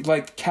don't,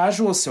 like,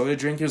 casual soda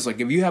drinkers, like,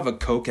 if you have a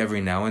Coke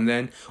every now and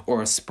then,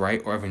 or a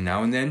Sprite or every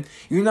now and then,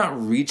 you're not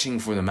reaching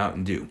for the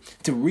Mountain Dew.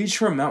 To reach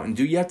for a Mountain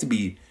Dew, you have to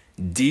be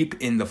deep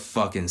in the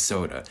fucking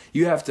soda.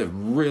 You have to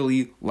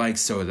really like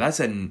soda. That's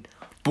a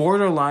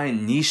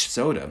borderline niche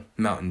soda,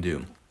 Mountain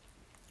Dew.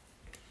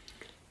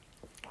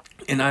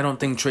 And I don't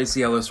think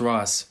Tracy Ellis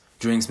Ross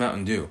drinks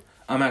Mountain Dew.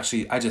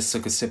 I just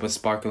took a sip of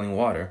sparkling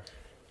water,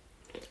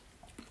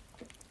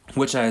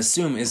 which I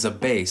assume is a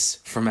base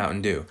for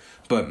Mountain Dew.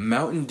 But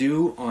Mountain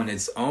Dew on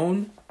its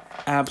own,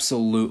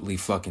 absolutely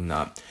fucking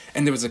not.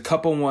 And there was a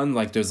couple one,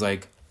 like there's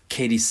like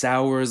Katie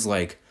Sowers,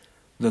 like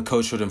the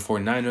coach for the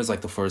 49ers,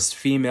 like the first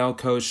female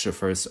coach, the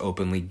first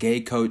openly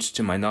gay coach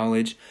to my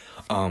knowledge.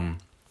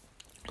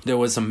 There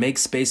was a Make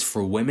Space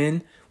for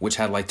Women, which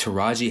had like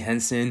Taraji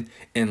Henson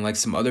and like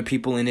some other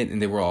people in it,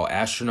 and they were all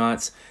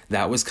astronauts.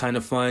 That was kind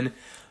of fun.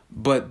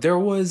 But there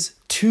was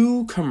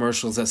 2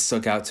 commercials that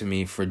stuck out to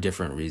me for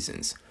different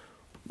reasons.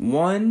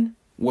 One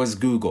was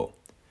Google.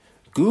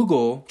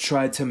 Google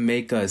tried to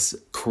make us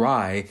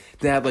cry.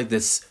 They had like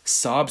this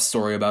sob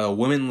story about a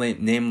woman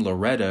named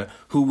Loretta,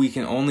 who we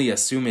can only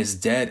assume is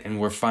dead, and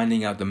we're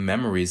finding out the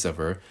memories of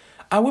her.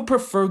 I would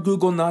prefer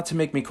Google not to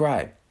make me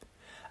cry.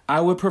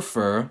 I would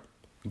prefer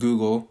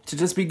Google to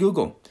just be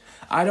Google.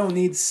 I don't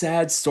need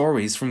sad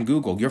stories from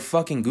Google. You're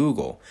fucking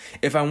Google.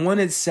 If I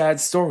wanted sad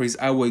stories,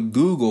 I would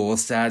Google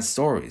sad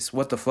stories.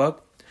 What the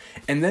fuck?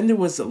 And then there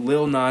was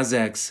Lil Nas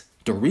X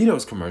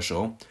Doritos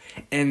commercial.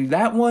 And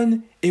that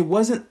one, it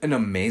wasn't an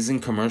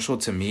amazing commercial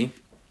to me.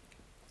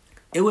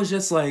 It was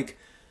just like,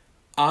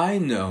 I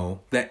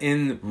know that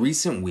in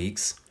recent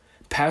weeks,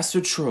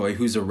 Pastor Troy,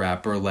 who's a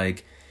rapper,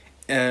 like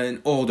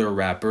an older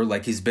rapper,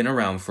 like he's been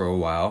around for a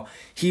while,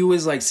 he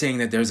was like saying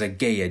that there's a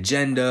gay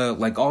agenda,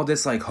 like all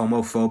this like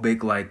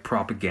homophobic like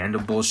propaganda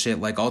bullshit,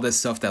 like all this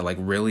stuff that like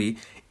really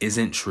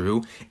isn't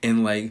true.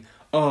 And like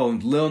oh,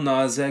 Lil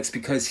Nas X,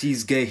 because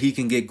he's gay, he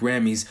can get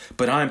Grammys,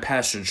 but I'm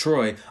Pastor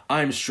Troy,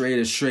 I'm straight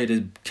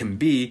as can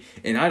be,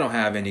 and I don't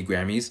have any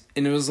Grammys.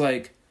 And it was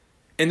like,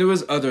 and there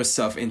was other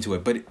stuff into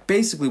it, but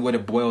basically what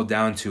it boiled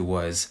down to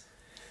was,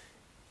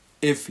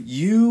 if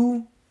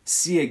you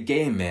see a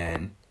gay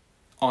man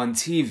on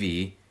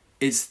TV,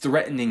 it's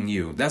threatening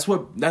you. That's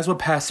what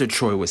Pastor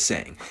Troy was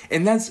saying.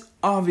 And that's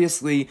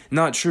obviously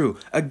not true.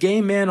 A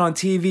gay man on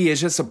TV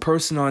is just a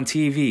person on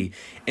TV.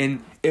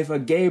 And if a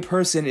gay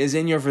person is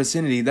in your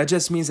vicinity, that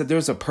just means that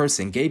there's a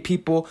person. Gay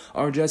people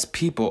are just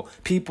people.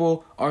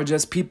 People are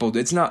just people.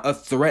 It's not a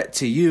threat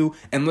to you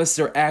unless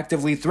they're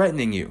actively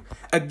threatening you.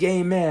 A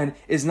gay man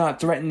is not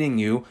threatening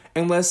you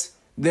unless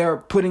they're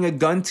putting a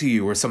gun to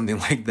you or something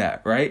like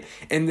that, right?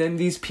 And then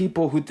these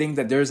people who think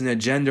that there's an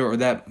agenda or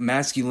that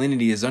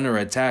masculinity is under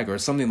attack or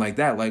something like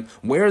that, like,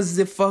 where's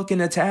the fucking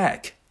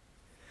attack?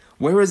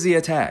 Where is the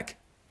attack?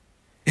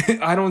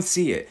 I don't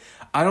see it.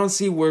 I don't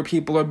see where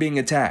people are being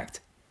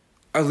attacked.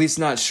 At least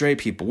not straight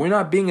people. We're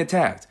not being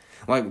attacked.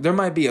 Like, there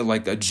might be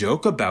a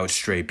joke about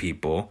straight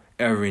people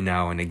every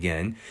now and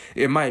again.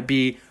 It might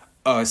be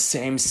a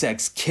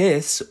same-sex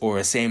kiss or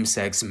a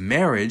same-sex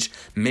marriage.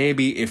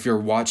 Maybe if you're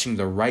watching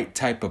the right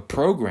type of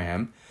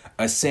program,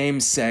 a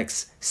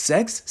same-sex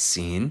sex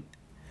scene.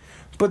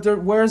 But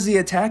where's the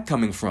attack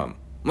coming from?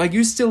 Like,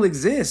 you still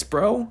exist,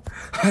 bro.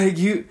 Like,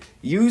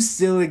 you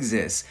still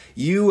exist.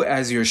 You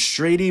as your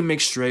straighty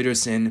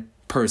McStraighterson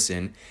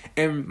person.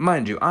 And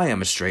mind you, I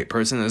am a straight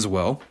person as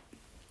well.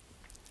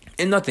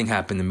 And nothing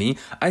happened to me.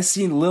 I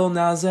see Lil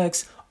Nas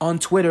X on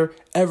Twitter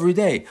every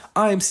day.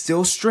 I'm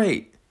still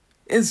straight.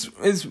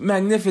 It's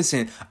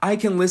magnificent. I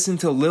can listen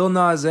to Lil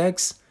Nas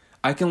X.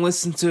 I can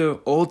listen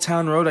to Old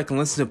Town Road. I can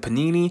listen to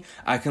Panini.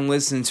 I can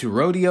listen to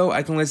Rodeo.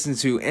 I can listen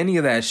to any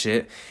of that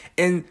shit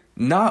and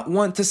not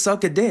want to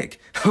suck a dick.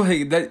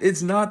 Like, that,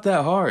 it's not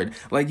that hard.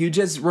 Like, you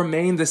just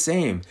remain the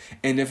same.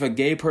 And if a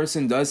gay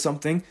person does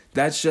something,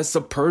 that's just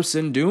a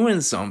person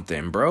doing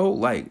something, bro.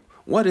 Like,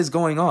 what is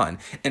going on?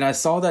 And I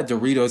saw that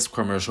Doritos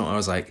commercial and I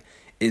was like,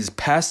 is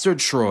Pastor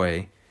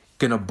Troy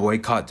gonna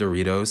boycott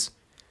Doritos?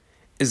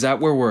 Is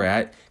that where we're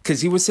at? Because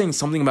he was saying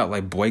something about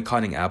like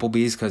boycotting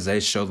Applebee's because they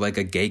showed like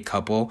a gay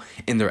couple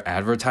in their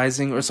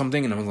advertising or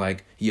something. And I was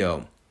like,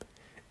 yo,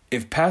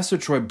 if Pastor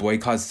Troy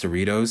boycotts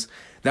Doritos,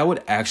 that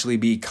would actually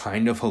be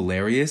kind of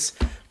hilarious.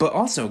 But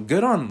also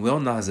good on Lil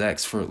Nas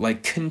X for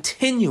like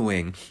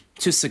continuing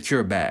to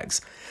secure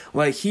bags.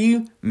 Like,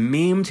 he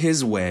memed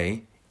his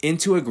way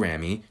into a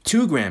Grammy,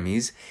 2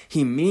 Grammys.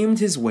 He memed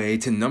his way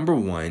to number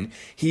 1.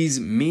 He's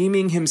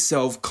memeing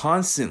himself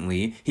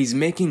constantly. He's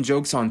making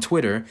jokes on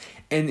Twitter,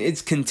 and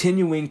it's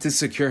continuing to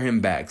secure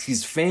him back.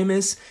 He's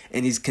famous,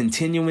 and he's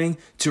continuing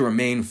to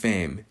remain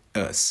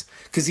famous.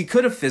 Because he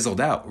could have fizzled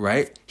out,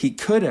 right? He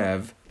could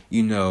have,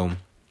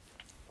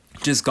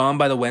 just gone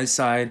by the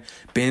wayside,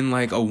 been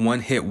like a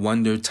one-hit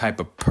wonder type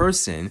of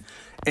person.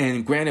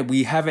 And granted,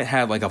 we haven't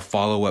had like a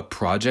follow-up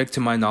project to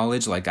my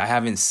knowledge. Like, I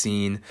haven't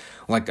seen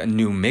like a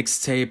new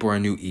mixtape or a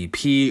new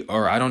EP,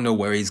 or I don't know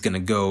where he's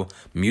gonna go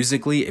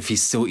musically, if he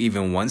still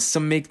even wants to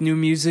make new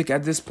music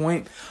at this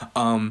point.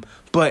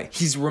 But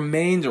he's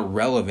remained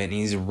relevant.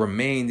 He's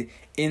remained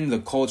in the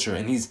culture,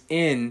 and he's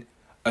in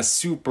a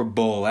Super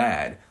Bowl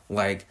ad.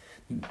 Like,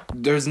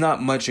 there's not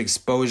much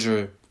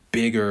exposure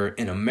bigger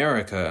in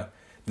America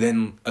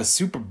than a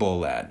Super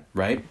Bowl ad,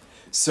 right?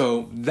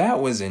 So that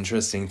was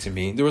interesting to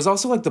me. There was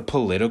also like the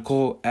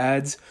political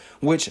ads,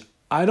 which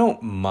I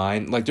don't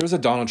mind. Like, there was a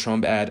Donald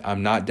Trump ad.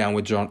 I'm not down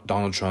with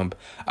Donald Trump.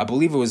 I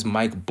believe it was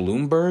Mike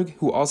Bloomberg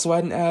who also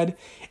had an ad.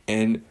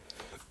 And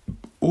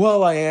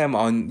while I am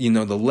on,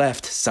 the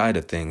left side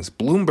of things,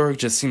 Bloomberg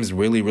just seems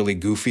really, really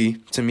goofy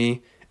to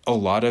me. A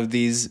lot of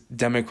these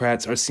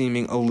Democrats are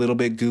seeming a little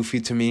bit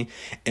goofy to me,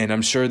 and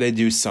I'm sure they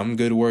do some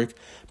good work,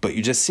 but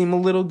you just seem a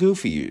little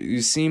goofy.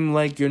 You seem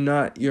like you're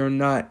not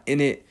in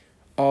it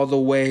all the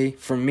way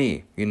for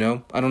me, I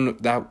don't know,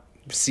 that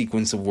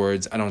sequence of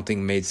words I don't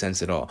think made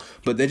sense at all,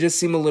 but they just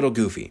seem a little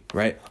goofy,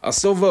 right? I'll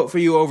still vote for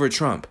you over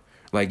Trump.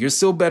 Like, you're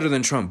still better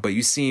than Trump, but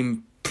you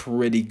seem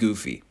pretty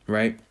goofy,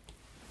 right?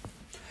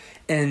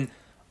 And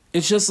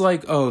it's just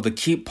like, the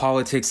keep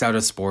politics out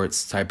of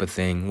sports type of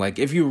thing. Like,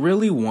 if you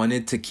really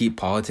wanted to keep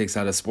politics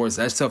out of sports,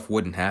 that stuff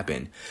wouldn't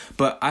happen.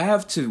 But I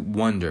have to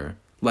wonder,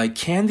 like,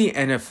 can the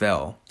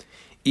NFL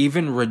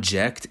even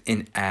reject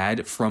an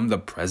ad from the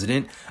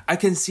president? I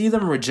can see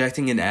them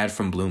rejecting an ad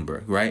from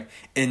Bloomberg, right?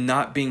 And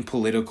not being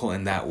political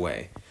in that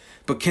way.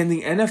 But can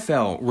the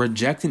NFL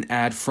reject an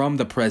ad from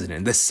the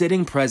president, the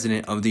sitting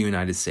president of the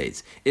United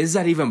States? Is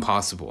that even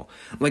possible?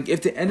 Like,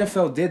 if the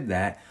NFL did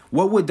that,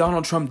 what would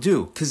Donald Trump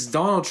do? Because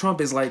Donald Trump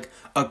is like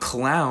a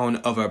clown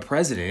of a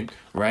president,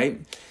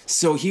 right?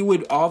 So he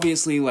would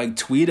obviously like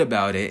tweet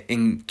about it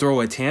and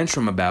throw a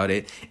tantrum about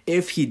it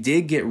if he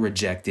did get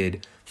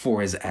rejected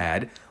for his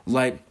ad.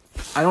 Like,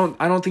 I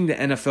don't think the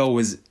NFL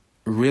was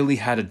really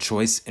had a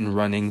choice in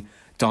running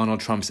Donald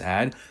Trump's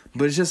ad,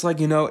 but it's just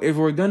like, if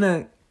we're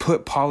gonna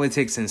put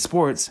politics in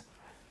sports,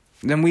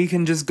 then we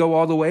can just go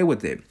all the way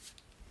with it.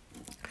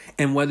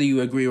 And whether you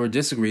agree or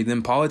disagree,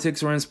 then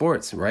politics are in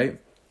sports, right?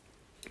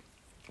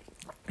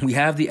 We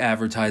have the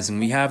advertising.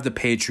 We have the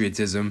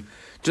patriotism.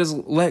 Just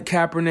let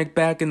Kaepernick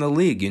back in the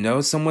league,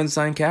 Someone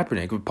sign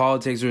Kaepernick. If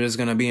politics are just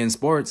going to be in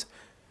sports,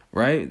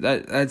 right?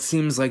 That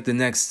seems like the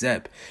next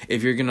step.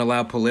 If you're going to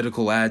allow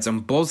political ads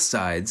on both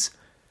sides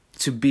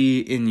to be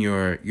in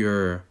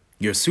your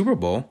Super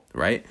Bowl,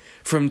 right?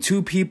 From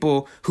two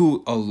people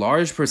who a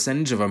large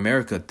percentage of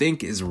America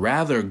think is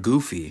rather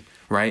goofy,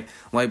 right?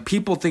 Like,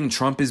 people think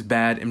Trump is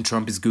bad and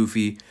Trump is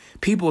goofy.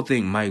 People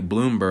think Mike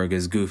Bloomberg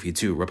is goofy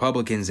too,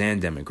 Republicans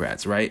and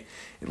Democrats, right?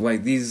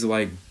 Like, these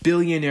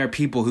billionaire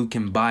people who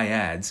can buy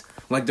ads.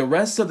 Like, the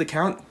rest of the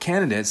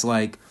candidates,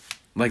 like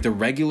the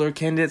regular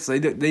candidates, they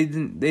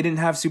didn't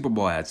have Super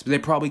Bowl ads. They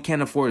probably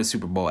can't afford a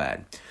Super Bowl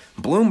ad.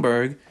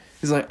 Bloomberg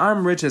is like,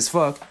 I'm rich as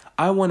fuck.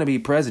 I want to be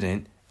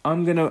president.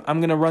 I'm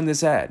gonna run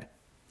this ad.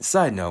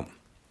 Side note,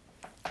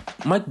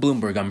 Mike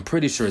Bloomberg, I'm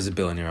pretty sure, is a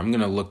billionaire. I'm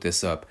gonna look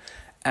this up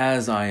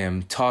as I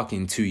am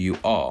talking to you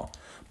all.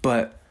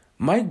 But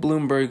Mike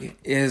Bloomberg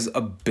is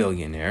a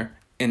billionaire,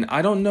 and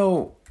I don't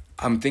know.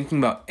 I'm thinking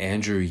about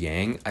Andrew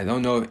Yang. I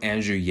don't know if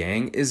Andrew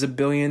Yang is a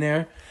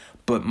billionaire,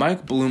 but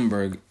Mike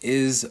Bloomberg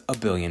is a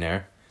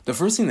billionaire. The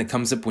first thing that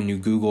comes up when you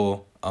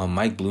Google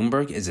Mike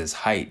Bloomberg is his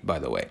height, by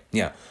the way.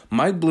 Yeah,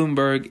 Mike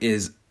Bloomberg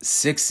is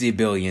 $60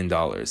 billion.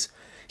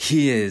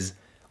 He is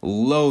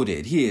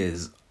loaded. He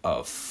is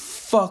a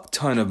fuck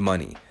ton of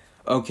money.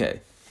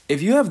 Okay,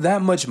 if you have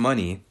that much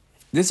money,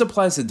 this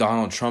applies to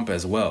Donald Trump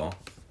as well.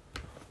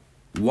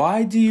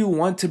 Why do you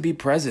want to be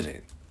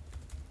president?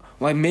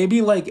 Maybe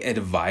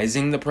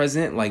advising the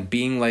president,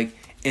 being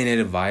an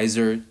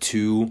advisor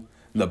to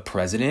the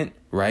president,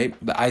 right?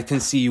 I can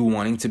see you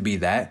wanting to be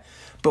that.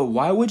 But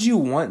why would you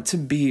want to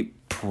be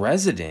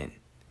president?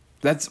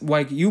 That's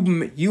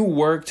you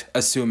worked,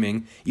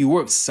 assuming you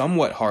worked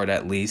somewhat hard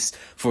at least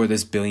for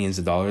this billions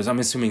of dollars. I'm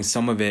assuming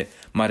some of it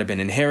might have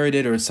been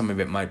inherited or some of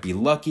it might be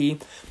lucky.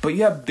 But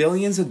you have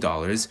billions of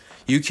dollars.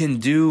 You can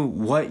do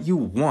what you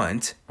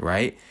want,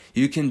 right?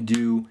 You can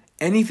do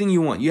anything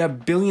you want. You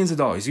have billions of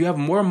dollars. You have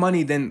more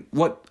money than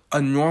what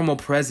a normal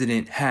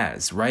president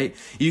has, right?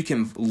 You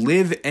can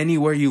live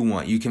anywhere you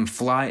want. You can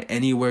fly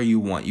anywhere you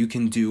want. You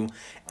can do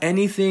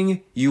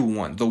anything you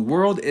want. The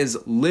world is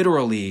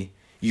literally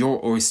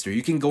your oyster.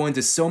 You can go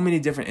into so many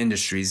different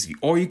industries,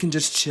 or you can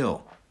just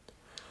chill.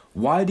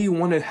 Why do you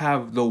want to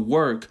have the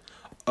work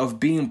of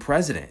being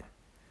president?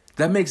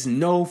 That makes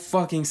no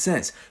fucking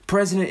sense.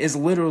 President is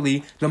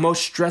literally the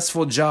most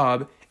stressful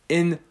job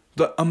in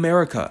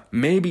America,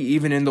 maybe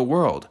even in the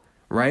world,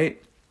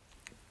 right?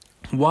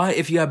 Why,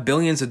 if you have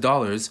billions of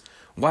dollars,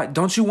 why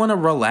don't you want to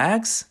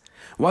relax?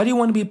 Why do you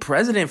want to be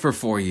president for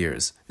 4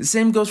 years? The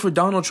same goes for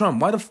Donald Trump.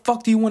 Why the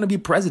fuck do you want to be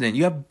president?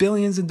 You have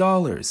billions of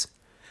dollars.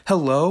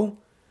 Hello?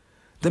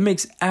 That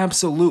makes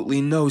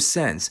absolutely no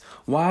sense.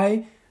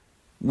 Why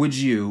would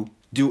you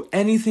do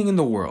anything in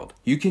the world?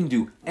 You can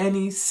do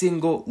any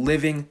single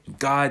living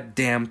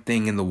goddamn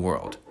thing in the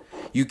world.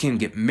 You can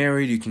get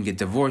married, you can get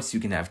divorced,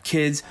 you can have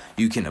kids,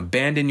 you can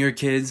abandon your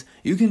kids,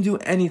 you can do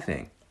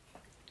anything.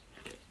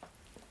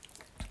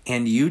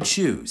 And you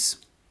choose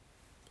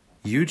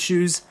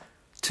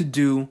to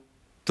do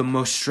the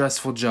most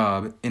stressful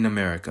job in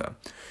America.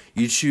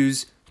 You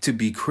choose to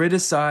be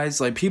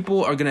criticized.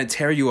 People are going to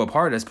tear you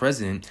apart as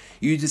president.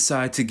 You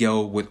decide to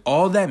go with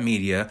all that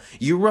media.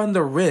 You run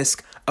the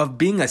risk of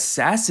being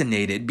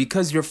assassinated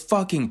because you're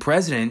fucking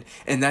president,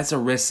 and that's a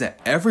risk that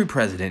every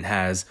president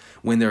has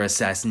when they're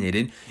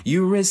assassinated.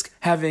 You risk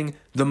having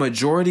the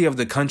majority of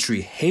the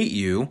country hate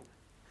you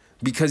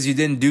because you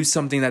didn't do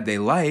something that they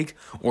like,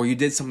 or you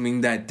did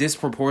something that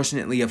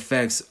disproportionately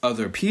affects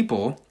other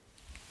people.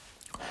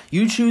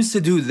 You choose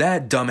to do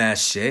that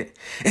dumbass shit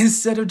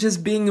instead of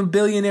just being a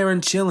billionaire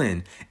and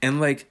chilling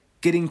and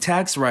getting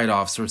tax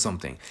write-offs or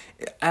something.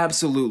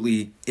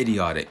 Absolutely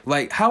idiotic.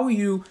 How are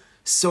you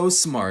so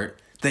smart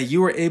that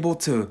you were able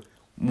to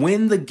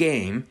win the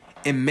game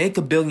and make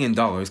 $1 billion?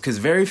 Because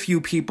very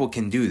few people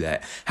can do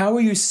that. How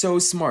are you so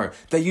smart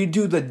that you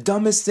do the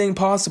dumbest thing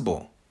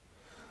possible?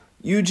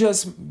 You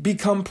just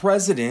become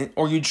president,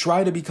 or you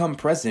try to become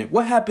president.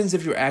 What happens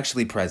if you're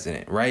actually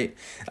president, right?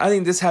 I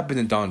think this happened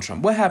to Donald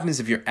Trump. What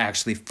happens if you're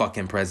actually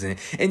fucking president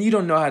and you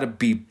don't know how to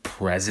be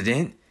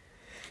president?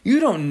 You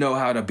don't know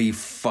how to be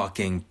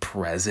fucking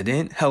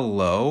president.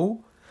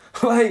 Hello?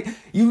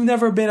 You've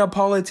never been a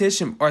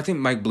politician. Or I think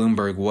Mike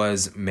Bloomberg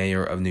was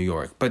mayor of New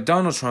York. But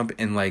Donald Trump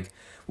and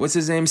what's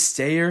his name?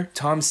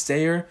 Tom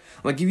Steyer?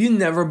 If you've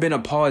never been a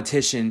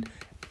politician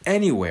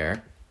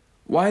anywhere,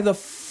 why the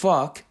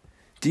fuck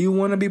do you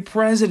want to be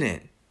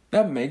president?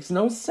 That makes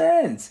no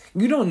sense.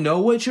 You don't know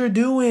what you're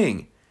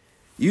doing.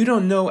 You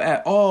don't know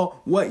at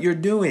all what you're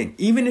doing.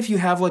 Even if you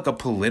have a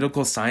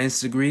political science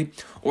degree,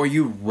 or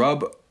you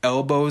rub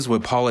elbows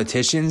with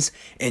politicians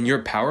and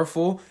you're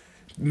powerful,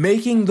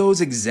 making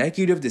those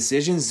executive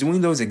decisions, doing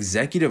those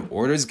executive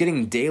orders,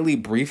 getting daily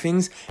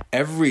briefings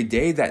every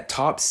day, that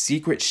top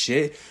secret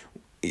shit,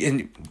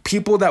 and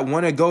people that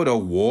want to go to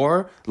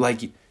war,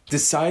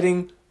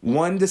 deciding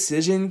one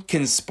decision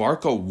can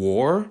spark a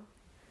war,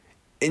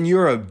 and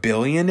you're a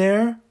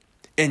billionaire,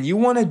 and you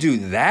want to do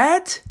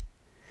that?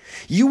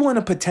 You want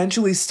to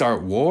potentially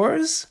start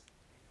wars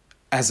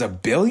as a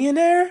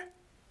billionaire?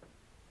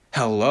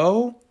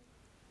 Hello?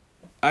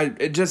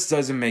 It just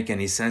doesn't make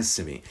any sense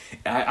to me.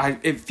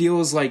 It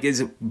feels like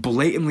it's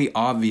blatantly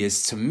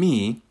obvious to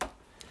me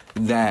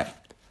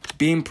that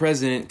being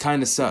president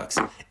kind of sucks.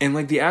 And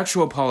like the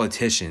actual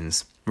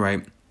politicians,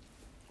 right?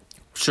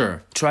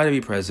 Sure, try to be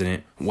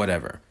president,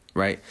 whatever,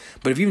 right?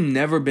 But if you've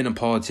never been a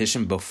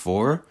politician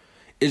before,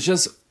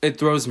 it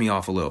throws me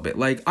off a little bit.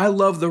 Like, I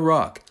love The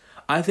Rock.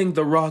 I think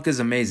The Rock is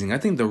amazing. I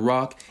think The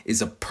Rock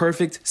is a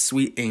perfect,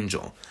 sweet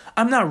angel.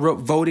 I'm not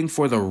voting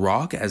for The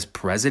Rock as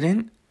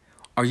president.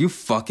 Are you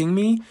fucking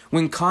me?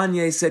 When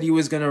Kanye said he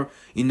was gonna,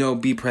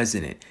 be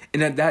president.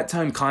 And at that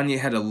time, Kanye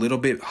had a little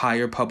bit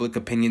higher public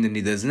opinion than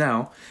he does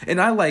now.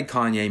 And I like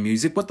Kanye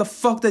music. What the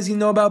fuck does he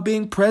know about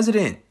being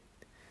president?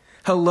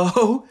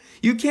 Hello?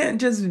 You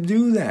can't just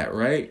do that,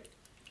 right?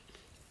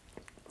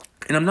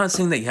 And I'm not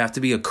saying that you have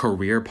to be a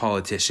career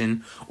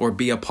politician or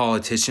be a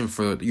politician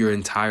for your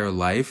entire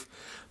life.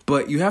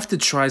 But you have to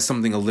try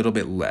something a little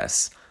bit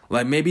less.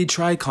 Like maybe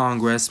try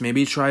Congress,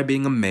 maybe try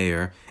being a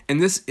mayor.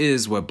 And this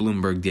is what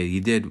Bloomberg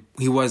did.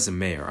 He was a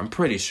mayor, I'm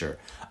pretty sure.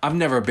 I've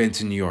never been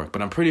to New York,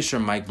 but I'm pretty sure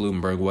Mike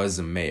Bloomberg was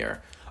the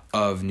mayor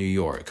of New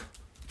York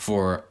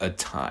for a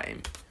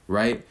time,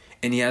 right?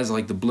 And he has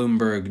like the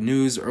Bloomberg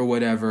News or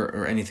whatever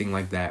or anything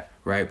like that,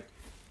 right?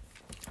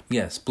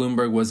 Yes,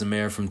 Bloomberg was a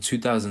mayor from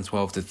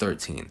 2012 to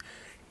 13.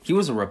 He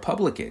was a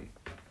Republican.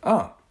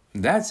 Oh,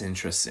 that's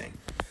interesting.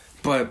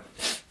 But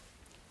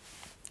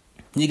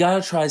you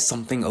gotta try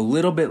something a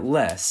little bit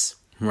less,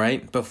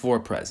 right, before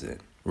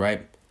president,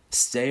 right?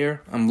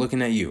 Steyer, I'm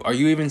looking at you. Are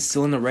you even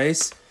still in the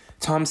race?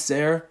 Tom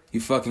Steyer, you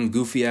fucking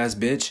goofy ass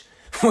bitch.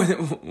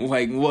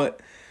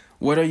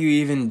 What are you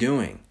even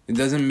doing? It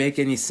doesn't make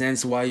any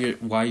sense why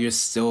you're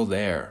still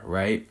there,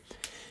 right?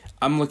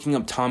 I'm looking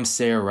up Tom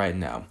Steyer right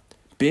now.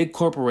 Big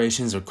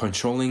corporations are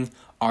controlling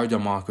our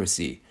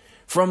democracy.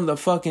 From the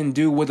fucking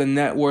dude with a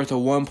net worth of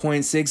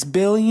 $1.6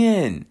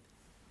 billion.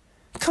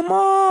 Come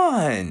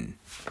on.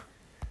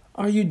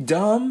 Are you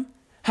dumb?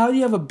 How do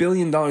you have $1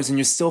 billion and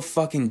you're still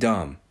fucking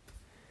dumb?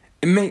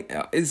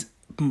 It's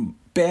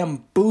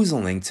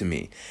bamboozling to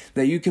me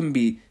that you can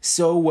be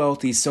so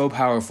wealthy, so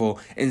powerful,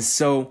 and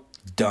so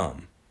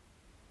dumb.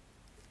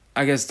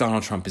 I guess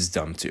Donald Trump is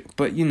dumb too,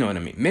 but you know what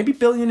I mean. Maybe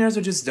billionaires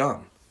are just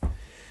dumb.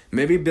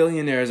 Maybe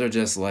billionaires are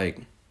just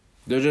like,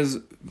 they're just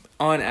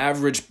on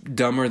average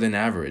dumber than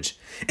average.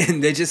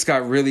 And they just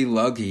got really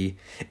lucky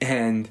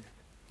and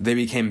they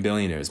became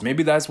billionaires.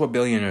 Maybe that's what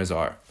billionaires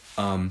are.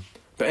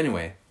 But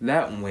anyway,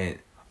 that went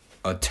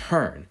a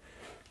turn.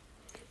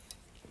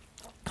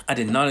 I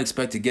did not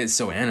expect to get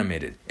so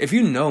animated. If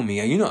you know me,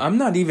 I'm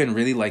not even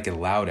really like a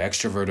loud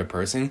extroverted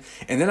person.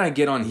 And then I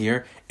get on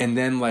here and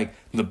then like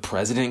the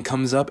president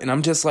comes up and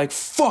I'm just like,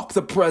 fuck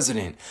the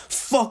president.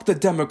 Fuck the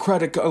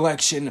Democratic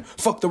election.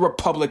 Fuck the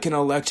Republican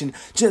election.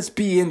 Just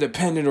be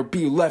independent or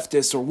be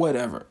leftist or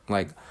whatever.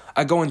 Like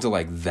I go into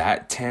like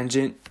that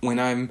tangent when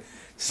I'm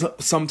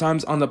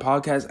sometimes on the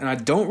podcast, and I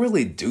don't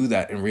really do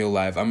that in real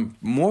life. I'm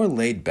more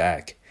laid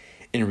back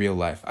in real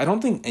life. I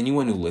don't think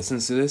anyone who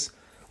listens to this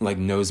like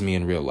knows me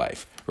in real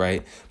life,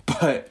 right?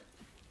 But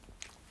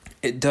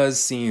it does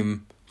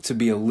seem to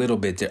be a little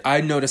bit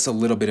I notice a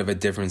little bit of a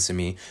difference in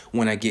me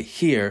when I get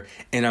here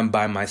and I'm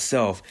by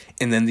myself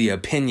and then the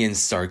opinions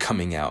start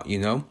coming out,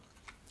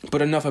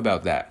 But enough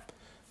about that,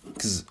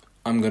 because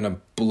I'm going to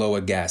blow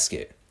a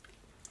gasket.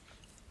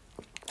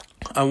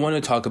 I want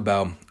to talk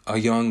about a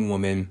young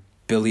woman,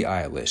 Billie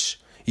Eilish.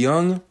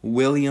 Young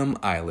William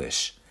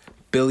Eilish.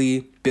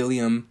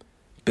 Billison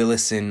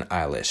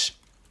Eilish.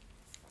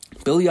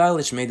 Billie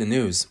Eilish made the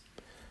news.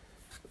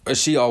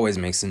 She always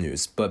makes the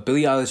news. But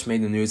Billie Eilish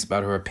made the news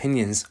about her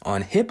opinions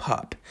on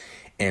hip-hop.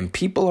 And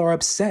people are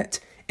upset.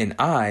 And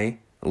I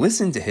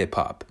listen to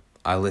hip-hop.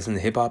 I listen to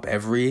hip-hop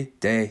every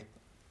day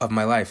of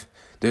my life.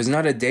 There's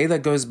not a day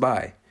that goes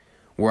by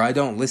where I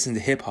don't listen to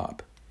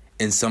hip-hop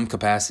in some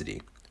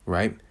capacity,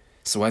 right?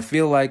 So I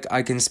feel like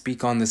I can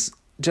speak on this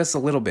just a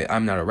little bit.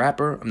 I'm not a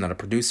rapper. I'm not a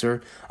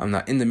producer. I'm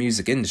not in the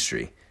music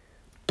industry.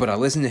 But I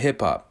listen to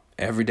hip-hop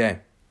every day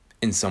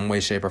in some way,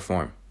 shape, or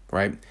form,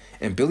 right?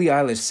 And Billie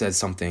Eilish said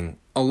something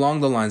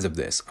along the lines of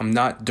this. I'm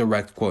not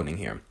direct quoting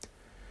here.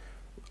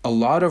 A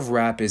lot of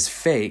rap is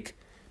fake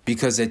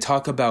because they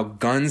talk about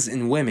guns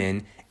and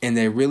women and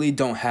they really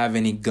don't have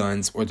any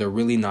guns, or they're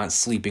really not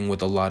sleeping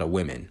with a lot of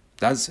women.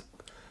 That's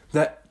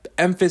the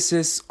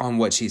emphasis on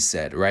what she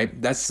said,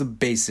 right? That's the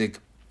basic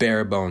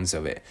bare bones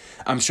of it.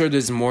 I'm sure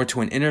there's more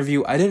to an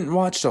interview. I didn't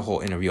watch the whole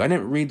interview. I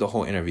didn't read the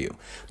whole interview.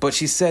 But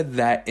she said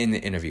that in the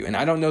interview. And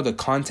I don't know the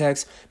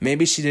context.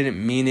 Maybe she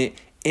didn't mean it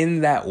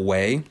in that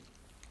way.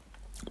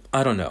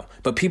 I don't know.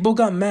 But people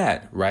got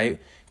mad, right?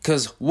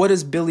 Because what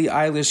is Billie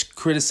Eilish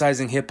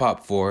criticizing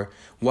hip-hop for?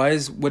 What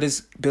is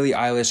Billie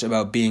Eilish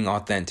about being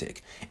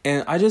authentic?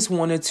 And I just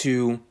wanted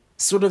to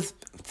sort of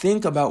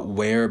think about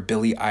where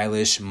Billie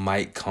Eilish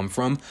might come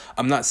from.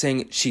 I'm not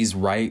saying she's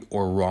right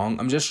or wrong.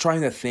 I'm just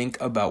trying to think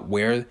about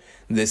where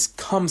this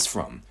comes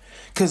from.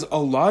 Because a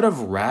lot of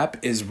rap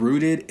is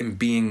rooted in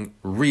being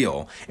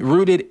real,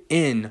 rooted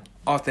in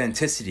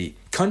authenticity.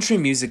 Country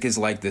music is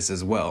like this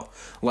as well.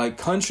 Like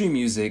country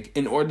music,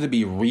 in order to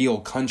be real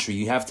country,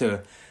 you have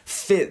to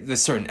fit the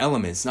certain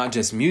elements, not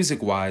just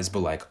music wise, but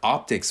like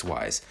optics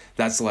wise.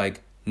 That's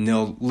like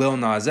Lil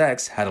Nas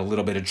X had a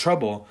little bit of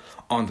trouble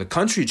on the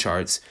country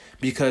charts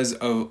because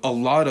of a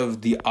lot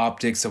of the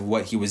optics of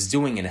what he was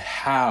doing and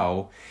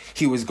how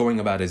he was going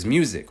about his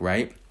music,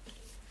 right?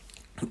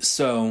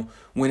 So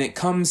when it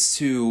comes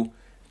to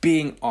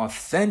being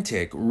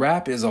authentic,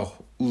 rap is a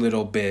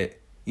little bit,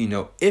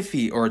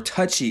 iffy or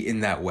touchy in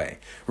that way,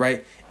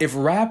 right? If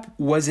rap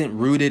wasn't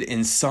rooted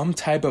in some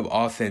type of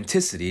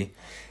authenticity,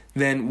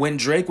 then when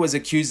Drake was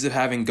accused of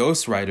having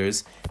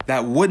ghostwriters,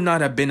 that would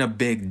not have been a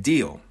big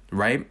deal,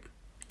 right?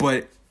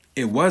 But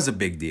it was a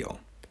big deal.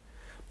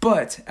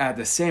 But at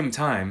the same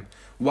time,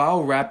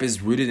 while rap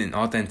is rooted in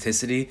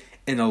authenticity,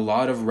 and a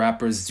lot of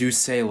rappers do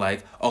say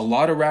like, a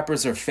lot of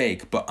rappers are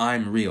fake, but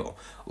I'm real.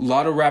 A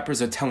lot of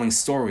rappers are telling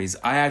stories.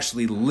 I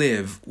actually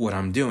live what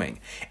I'm doing.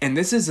 And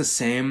this is the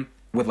same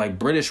with like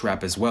British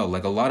rap as well.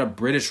 Like a lot of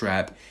British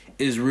rap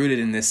is rooted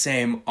in the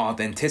same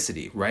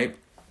authenticity, right?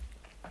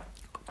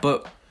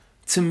 But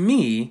to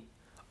me,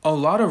 a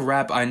lot of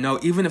rap I know,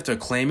 even if they're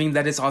claiming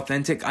that it's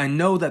authentic, I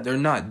know that they're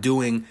not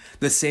doing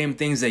the same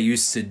things they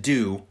used to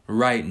do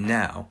right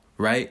now,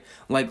 right?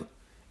 Like,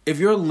 if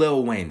you're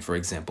Lil Wayne, for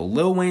example,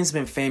 Lil Wayne's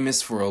been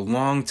famous for a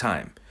long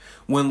time.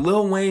 When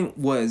Lil Wayne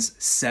was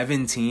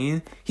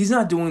 17, he's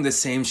not doing the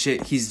same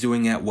shit he's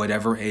doing at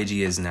whatever age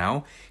he is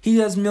now. He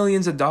has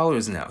millions of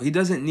dollars now. He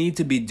doesn't need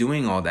to be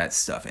doing all that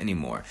stuff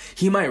anymore.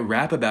 He might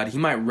rap about it. He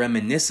might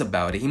reminisce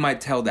about it. He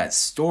might tell that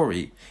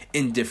story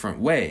in different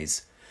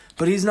ways.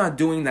 But he's not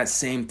doing that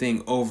same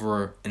thing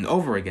over and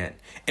over again.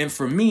 And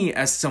for me,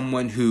 as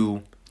someone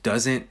who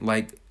doesn't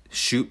like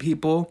shoot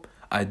people,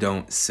 I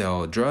don't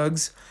sell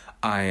drugs,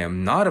 I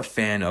am not a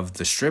fan of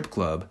the strip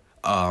club,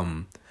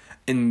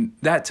 and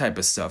that type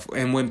of stuff.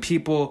 And when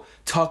people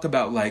talk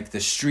about like the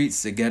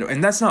streets, the ghetto,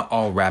 and that's not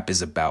all rap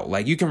is about.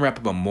 Like you can rap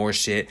about more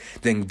shit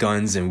than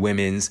guns and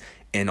women's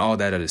and all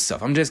that other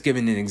stuff. I'm just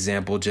giving an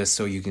example just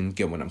so you can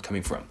get what I'm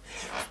coming from.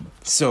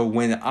 So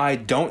when I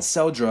don't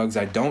sell drugs,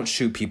 I don't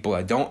shoot people,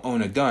 I don't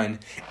own a gun,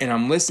 and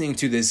I'm listening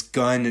to this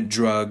gun,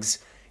 drugs,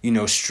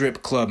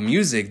 strip club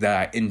music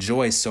that I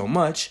enjoy so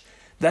much,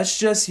 that's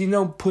just,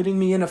 putting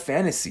me in a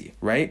fantasy,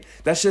 right?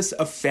 That's just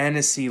a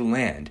fantasy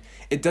land.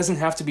 It doesn't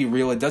have to be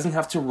real. It doesn't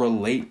have to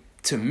relate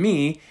to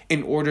me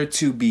in order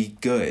to be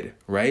good,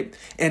 right?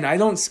 And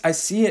I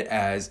see it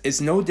as, it's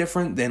no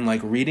different than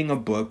like reading a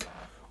book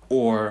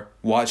or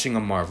watching a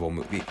Marvel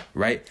movie,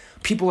 right?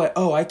 People are like,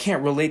 oh, I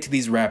can't relate to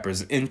these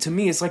rappers. And to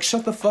me, it's like,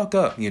 shut the fuck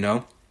up,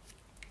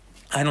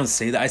 I don't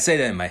say that. I say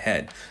that in my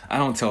head. I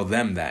don't tell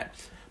them that.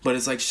 But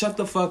it's like, shut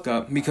the fuck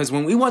up, because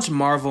when we watch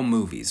Marvel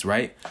movies,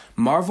 right?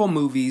 Marvel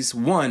movies,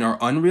 one, are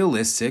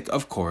unrealistic,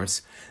 of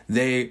course.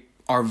 They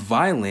are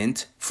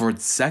violent for a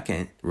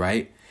second,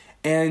 right?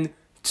 And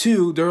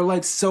two, they're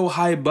like so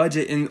high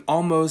budget and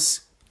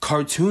almost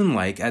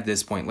cartoon-like at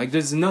this point. Like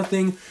there's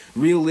nothing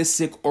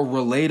realistic or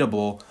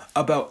relatable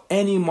about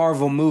any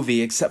Marvel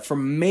movie except for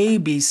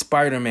maybe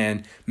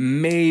Spider-Man,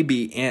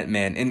 maybe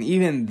Ant-Man, and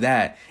even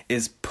that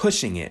is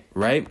pushing it,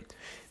 right?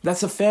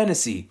 That's a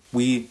fantasy.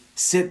 We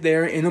sit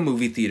there in the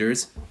movie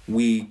theaters,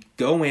 we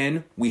go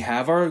in, we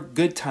have our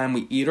good time,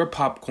 we eat our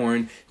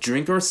popcorn,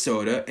 drink our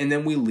soda, and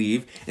then we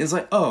leave. And it's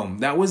like, oh,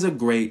 that was a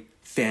great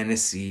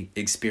fantasy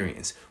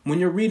experience. When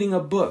you're reading a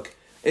book,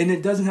 and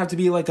it doesn't have to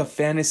be like a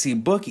fantasy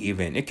book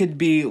even. It could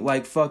be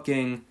like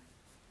fucking,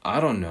 I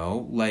don't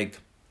know, like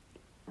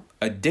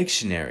a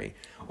dictionary.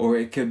 Or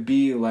it could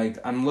be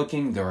like,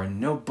 there are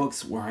no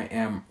books where I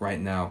am right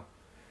now.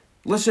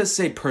 Let's just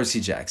say Percy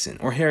Jackson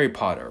or Harry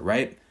Potter,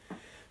 right?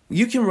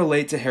 You can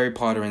relate to Harry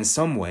Potter in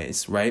some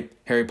ways, right?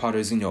 Harry Potter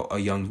is, a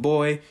young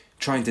boy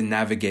trying to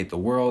navigate the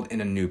world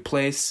in a new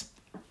place.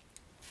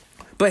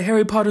 But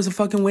Harry Potter's a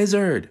fucking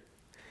wizard.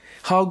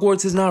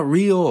 Hogwarts is not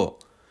real.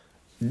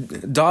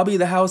 Dobby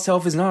the house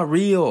elf is not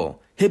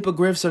real.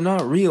 Hippogriffs are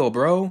not real,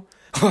 bro.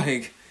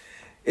 Like,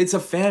 it's a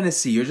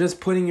fantasy. You're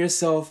just putting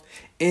yourself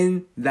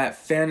in that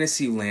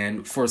fantasy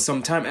land for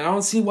some time. And I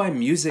don't see why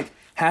music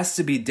has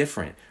to be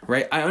different,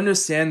 right? I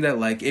understand that,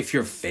 like, if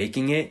you're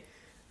faking it,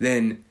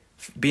 then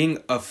being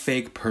a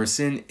fake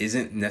person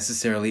isn't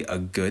necessarily a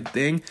good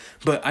thing.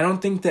 But I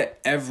don't think that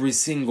every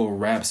single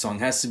rap song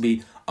has to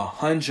be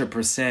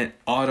 100%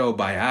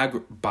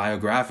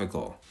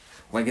 autobiographical.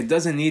 Like, it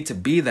doesn't need to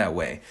be that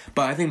way.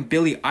 But I think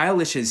Billie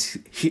Eilish is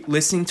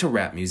listening to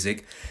rap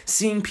music,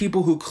 seeing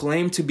people who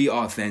claim to be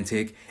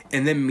authentic,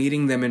 and then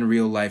meeting them in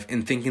real life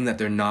and thinking that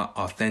they're not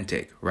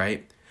authentic,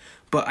 right?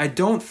 But I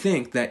don't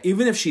think that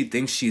even if she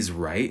thinks she's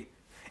right,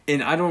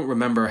 and I don't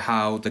remember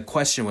how the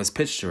question was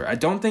pitched to her, I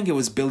don't think it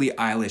was Billie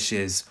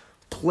Eilish's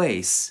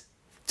place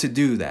to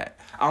do that.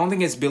 I don't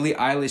think it's Billie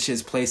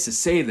Eilish's place to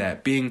say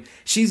that,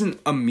 she's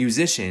a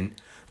musician,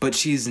 but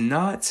she's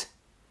not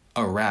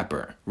a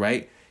rapper,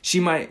 right? She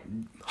might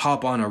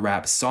hop on a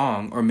rap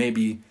song or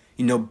maybe,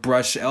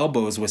 brush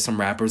elbows with some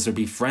rappers or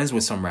be friends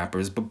with some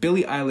rappers. But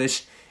Billie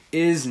Eilish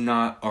is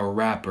not a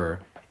rapper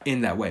in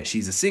that way.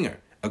 She's a singer.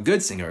 a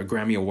good singer, a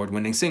Grammy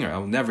Award-winning singer.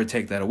 I'll never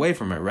take that away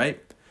from her,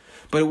 right?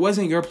 But it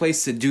wasn't your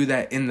place to do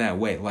that in that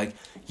way. Like,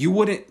 it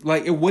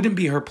wouldn't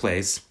be her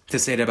place to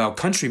say that about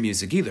country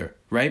music either,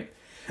 right?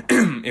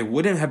 It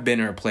wouldn't have been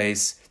her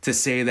place to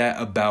say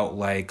that about,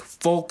 like,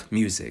 folk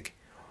music.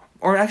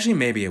 Or actually,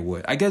 maybe it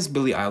would. I guess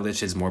Billie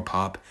Eilish is more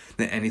pop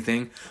than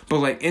anything. But,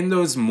 like, in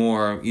those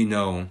more,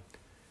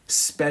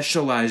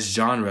 specialized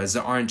genres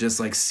that aren't just,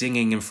 like,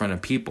 singing in front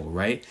of people,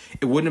 right?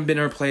 It wouldn't have been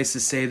her place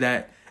to say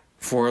that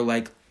for,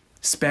 like,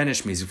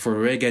 Spanish music, for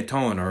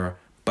reggaeton or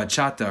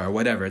bachata or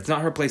whatever. It's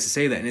not her place to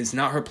say that. And it's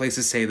not her place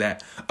to say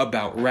that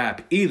about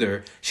rap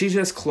either. She's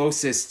just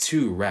closest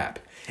to rap.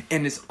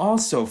 And it's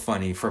also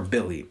funny for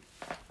Billie,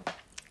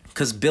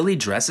 because Billie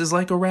dresses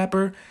like a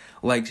rapper.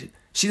 Like,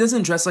 she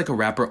doesn't dress like a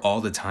rapper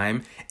all the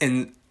time.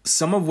 And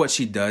some of what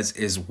she does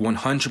is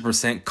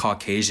 100%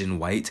 Caucasian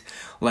white.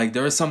 Like,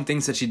 there are some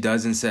things that she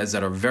does and says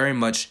that are very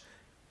much,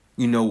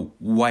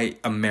 white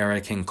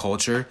American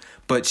culture.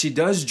 But she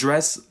does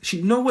dress,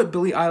 what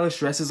Billie Eilish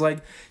dresses like?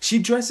 She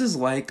dresses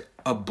like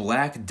a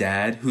black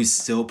dad who's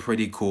still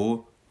pretty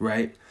cool,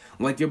 right?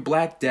 Like your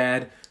black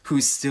dad who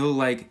still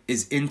like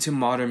is into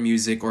modern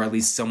music, or at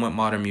least somewhat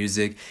modern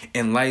music,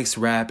 and likes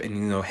rap,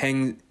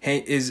 and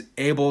is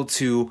able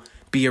to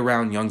be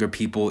around younger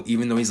people.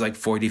 Even though he's like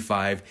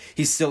 45,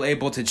 he's still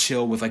able to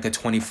chill with like a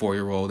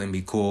 24-year-old and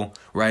be cool,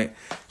 right?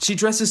 She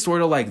dresses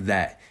sort of like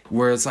that,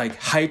 where it's like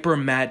hyper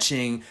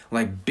matching,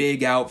 like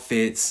big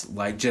outfits,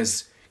 like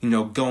just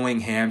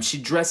going ham. She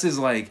dresses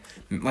like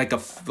a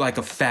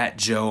Fat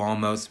Joe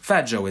almost.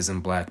 Fat Joe isn't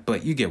black,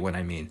 but you get what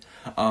I mean.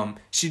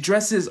 She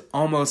dresses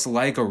almost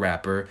like a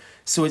rapper,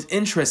 so it's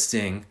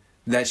interesting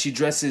that she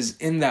dresses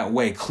in that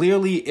way,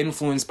 clearly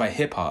influenced by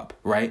hip hop,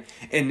 right?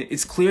 And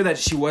it's clear that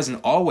she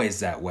wasn't always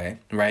that way,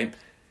 right?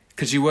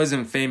 Because she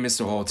wasn't famous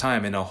the whole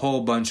time, and a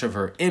whole bunch of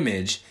her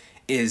image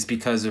is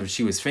because of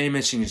she was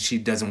famous and she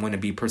doesn't want to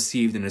be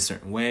perceived in a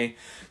certain way.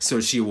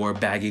 So she wore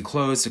baggy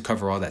clothes to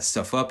cover all that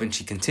stuff up, and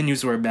she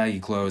continues to wear baggy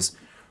clothes.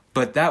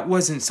 But that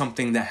wasn't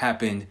something that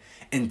happened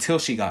until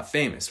she got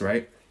famous,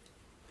 right?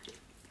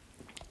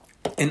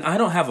 And I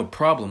don't have a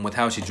problem with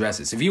how she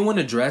dresses. If you want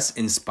to dress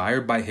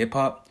inspired by hip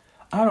hop,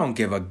 I don't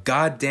give a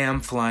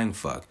goddamn flying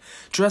fuck.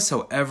 Dress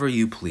however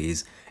you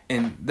please,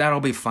 and that'll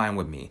be fine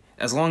with me,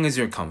 as long as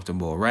you're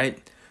comfortable,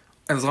 right?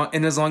 As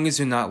long as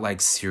you're not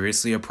like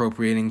seriously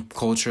appropriating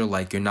culture,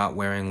 like you're not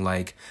wearing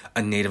like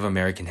a Native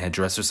American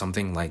headdress or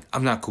something, like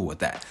I'm not cool with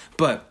that.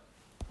 But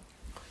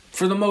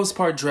for the most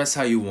part, dress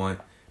how you want,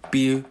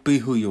 be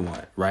who you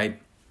want, right?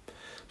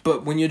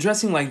 But when you're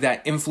dressing like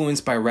that,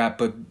 influenced by rap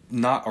but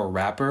not a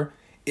rapper,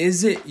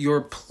 is it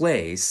your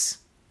place,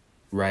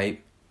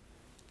 right,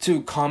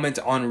 to comment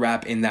on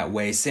rap in that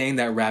way, saying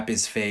that rap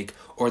is fake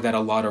or that a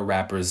lot of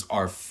rappers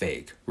are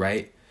fake,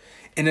 right?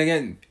 And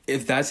again,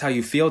 if that's how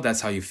you feel,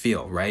 that's how you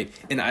feel, right?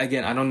 And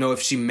again, I don't know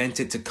if she meant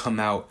it to come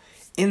out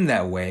in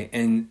that way.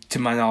 And to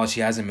my knowledge, she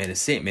hasn't made a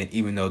statement,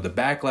 even though the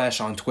backlash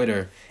on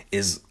Twitter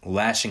is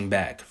lashing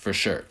back for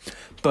sure.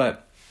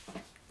 But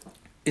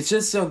it's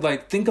just so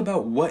like, think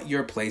about what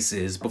your place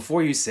is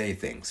before you say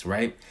things,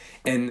 right?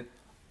 And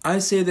I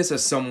say this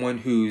as someone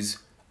who's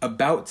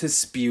about to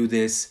spew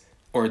this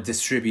or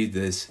distribute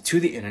this to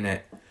the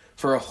internet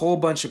for a whole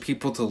bunch of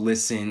people to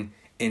listen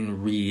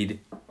and read,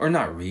 or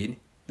not read.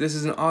 This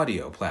is an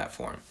audio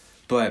platform,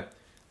 but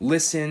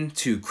listen,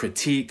 to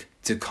critique,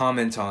 to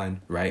comment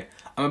on, right?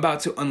 I'm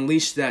about to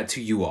unleash that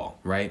to you all,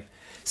 right?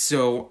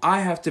 So I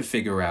have to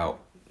figure out,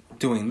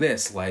 doing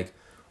this, like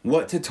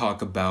what to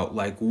talk about,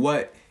 like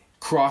what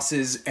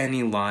crosses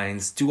any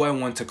lines. Do I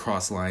want to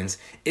cross lines?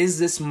 Is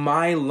this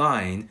my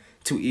line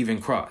to even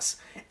cross?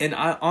 And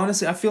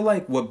I feel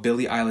like what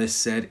Billie Eilish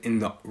said in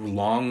the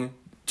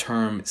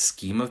long-term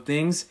scheme of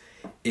things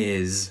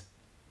is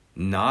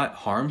not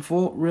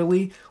harmful,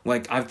 really.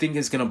 Like, I think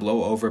it's gonna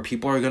blow over.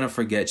 People are gonna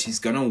forget. She's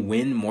gonna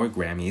win more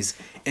Grammys,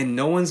 and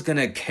no one's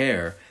gonna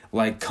care,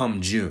 like,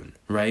 come June,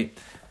 right?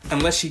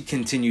 Unless she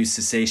continues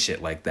to say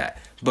shit like that.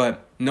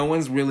 But no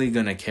one's really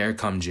gonna care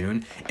come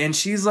June. And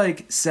she's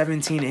like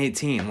 17,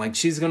 18. Like,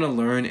 she's gonna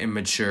learn and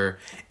mature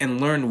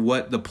and learn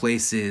what the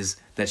places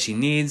that she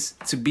needs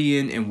to be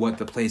in and what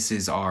the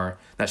places are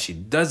that she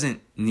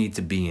doesn't need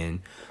to be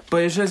in.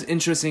 But it's just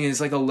interesting.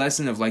 It's like a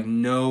lesson of like,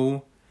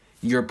 know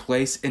your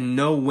place and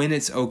know when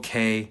it's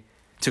okay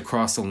to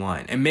cross the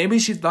line. And maybe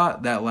she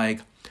thought that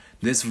like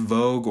this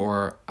Vogue,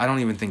 or I don't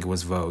even think it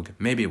was Vogue.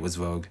 Maybe it was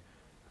Vogue.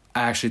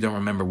 I actually don't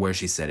remember where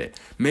she said it.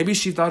 Maybe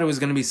she thought it was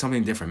going to be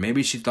something different.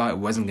 Maybe she thought it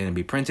wasn't going to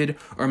be printed.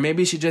 Or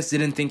maybe she just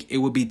didn't think it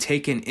would be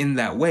taken in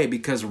that way,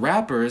 because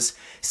rappers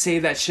say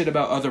that shit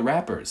about other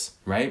rappers,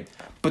 right?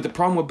 But the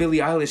problem with Billie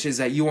Eilish is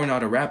that you are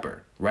not a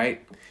rapper,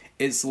 right?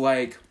 It's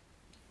like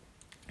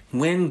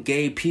when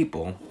gay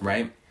people,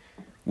 right?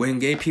 When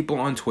gay people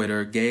on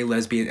Twitter, gay,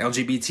 lesbian,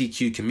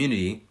 LGBTQ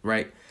community,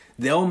 right?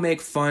 They'll make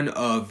fun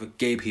of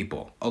gay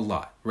people a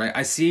lot, right?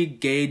 I see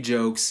gay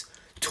jokes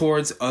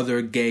towards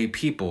other gay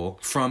people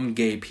from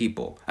gay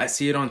people. I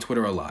see it on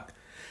Twitter a lot.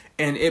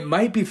 And it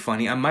might be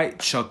funny. I might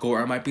chuckle,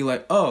 or I might be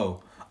like,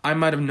 oh, I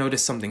might have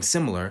noticed something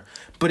similar,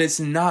 but it's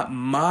not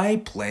my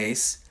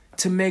place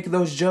to make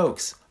those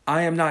jokes.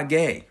 I am not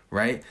gay,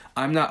 right?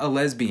 I'm not a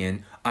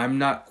lesbian. I'm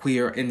not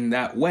queer in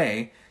that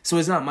way. So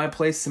it's not my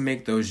place to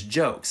make those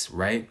jokes,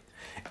 right?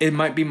 It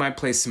might be my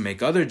place to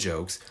make other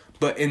jokes,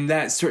 but in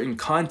that certain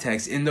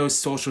context, in those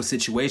social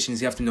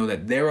situations, you have to know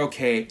that they're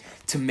okay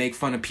to make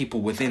fun of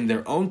people within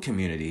their own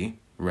community,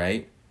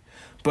 right?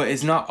 But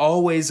it's not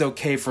always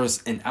okay for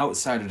an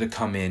outsider to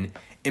come in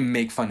and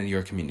make fun of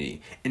your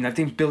community. And I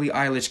think Billie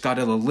Eilish got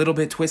it a little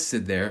bit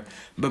twisted there,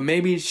 but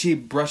maybe she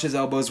brushes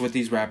elbows with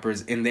these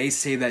rappers and they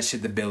say that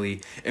shit to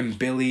Billie, and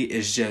Billie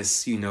is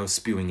just,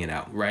 spewing it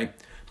out, right?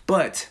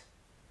 But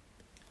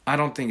I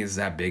don't think it's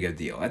that big a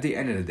deal. At the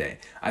end of the day,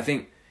 I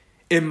think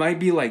it might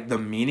be like the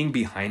meaning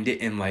behind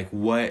it and like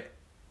what,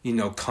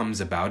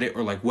 comes about it,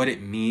 or like what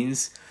it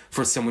means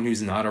for someone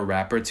who's not a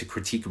rapper to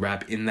critique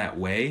rap in that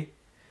way.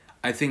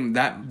 I think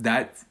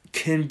that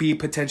can be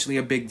potentially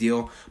a big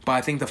deal, but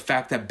I think the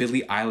fact that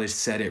Billie Eilish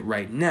said it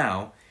right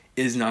now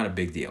is not a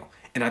big deal.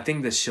 And I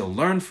think that she'll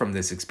learn from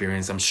this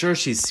experience. I'm sure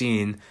she's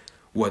seen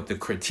what the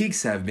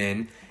critiques have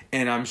been,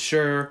 and I'm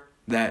sure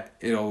that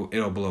it'll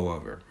blow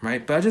over,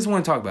 right? But I just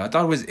want to talk about it. I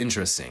thought it was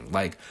interesting,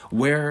 like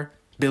where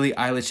Billie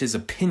Eilish's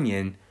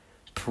opinion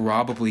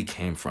probably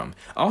came from.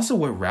 Also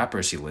what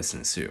rappers she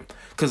listens to.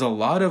 Because a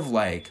lot of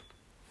like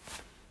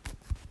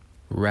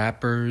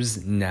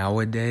rappers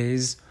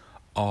nowadays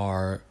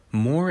are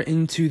more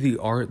into the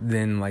art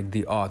than like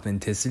the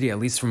authenticity, at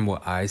least from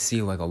what I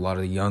see. Like a lot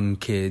of young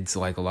kids,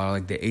 like a lot of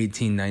like the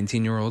 18,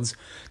 19-year-olds,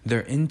 they're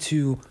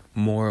into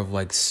more of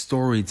like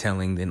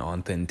storytelling than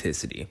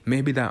authenticity.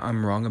 Maybe that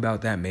I'm wrong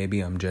about that. Maybe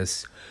I'm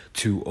just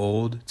too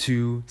old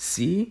to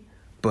see,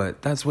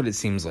 but that's what it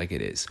seems like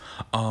it is.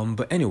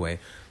 But anyway,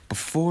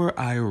 before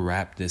I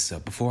wrap this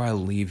up, before I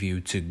leave you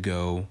to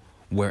go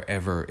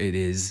wherever it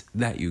is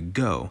that you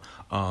go,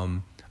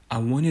 I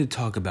wanted to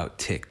talk about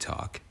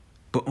TikTok.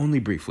 But only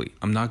briefly.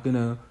 I'm not going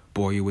to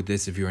bore you with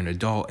this. If you're an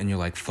adult and you're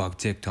like, fuck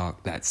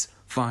TikTok, that's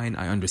fine.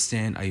 I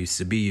understand. I used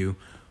to be you.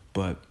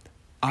 But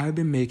I've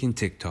been making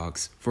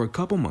TikToks for a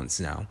couple months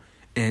now.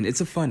 And it's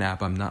a fun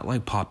app. I'm not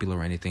like popular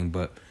or anything,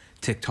 but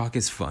TikTok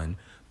is fun.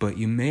 But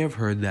you may have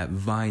heard that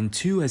Vine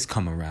 2 has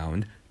come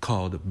around,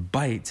 called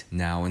Byte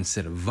now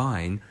instead of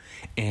Vine.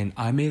 And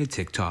I made a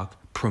TikTok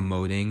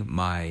promoting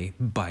my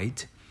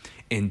Byte.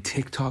 And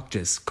TikTok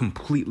just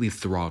completely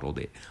throttled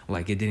it.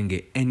 Like, it didn't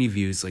get any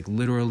views, like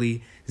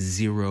literally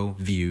 0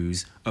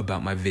 views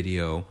about my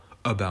video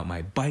about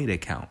my Byte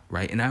account,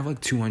 right? And I have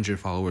like 200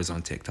 followers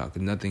on TikTok,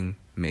 nothing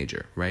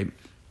major, right?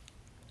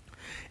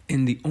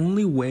 And the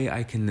only way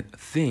I can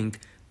think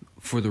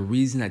for the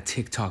reason that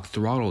TikTok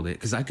throttled it,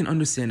 because I can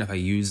understand if I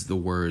use the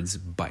words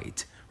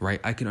Byte,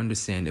 right? I can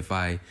understand if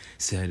I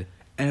said,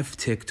 F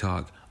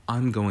TikTok,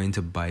 I'm going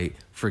to Byte,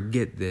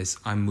 forget this,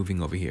 I'm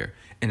moving over here.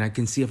 And I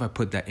can see if I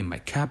put that in my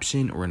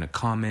caption or in a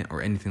comment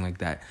or anything like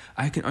that,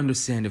 I can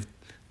understand if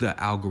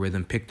the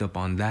algorithm picked up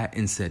on that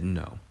and said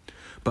no.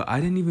 But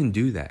I didn't even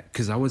do that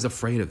because I was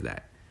afraid of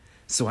that.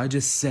 So I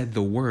just said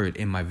the word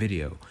in my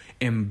video.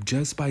 And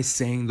just by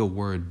saying the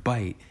word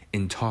Byte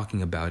and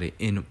talking about it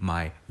in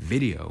my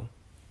video,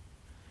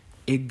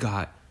 it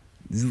got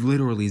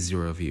literally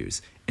 0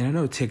 views. And I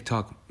know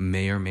TikTok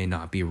may or may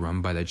not be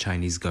run by the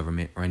Chinese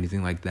government or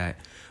anything like that,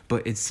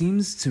 but it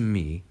seems to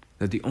me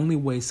that the only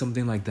way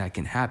something like that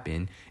can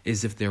happen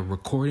is if they're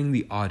recording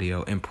the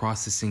audio and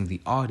processing the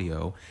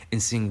audio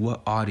and seeing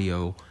what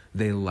audio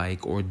they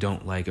like or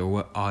don't like, or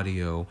what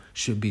audio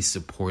should be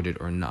supported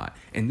or not.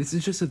 And this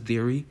is just a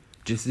theory,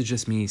 just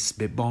me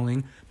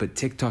spitballing, but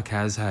TikTok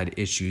has had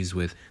issues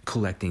with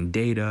collecting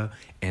data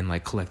and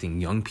like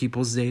collecting young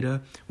people's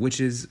data, which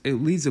is, it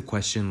leads a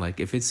question like,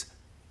 if it's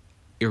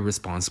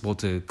irresponsible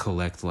to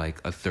collect like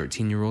a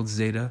 13-year-old's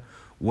data,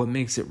 what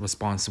makes it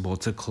responsible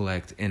to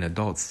collect an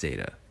adult's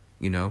data?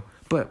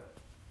 But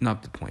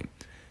not the point.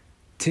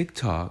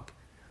 TikTok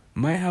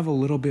might have a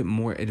little bit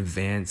more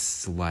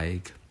advanced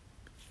like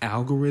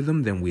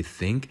algorithm than we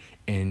think,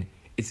 and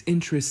it's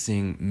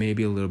interesting,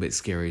 maybe a little bit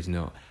scary to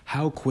know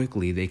how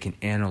quickly they can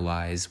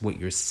analyze what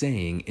you're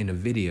saying in a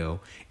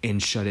video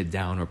and shut it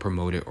down or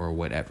promote it or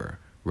whatever,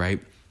 right?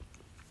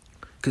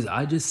 Because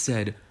I just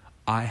said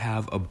I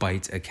have a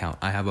Byte account,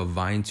 I have a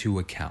Vine 2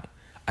 account.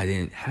 I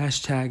didn't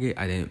hashtag it,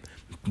 I didn't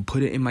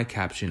put it in my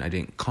caption, I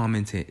didn't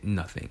comment it,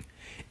 nothing.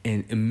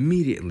 And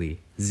immediately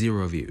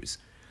 0 views.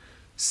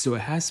 So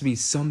it has to be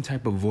some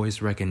type of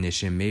voice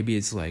recognition. Maybe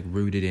it's like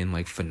rooted in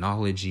like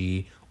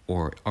phonology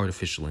or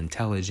artificial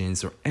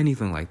intelligence or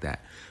anything like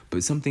that.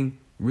 But something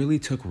really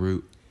took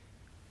root,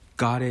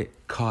 got it,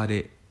 caught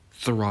it,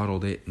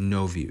 throttled it,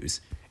 no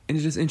views. And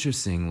it's just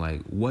interesting,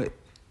 like what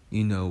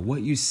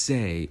you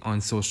say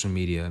on social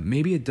media,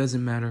 maybe it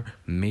doesn't matter,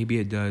 maybe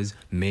it does,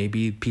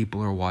 maybe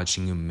people are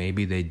watching you,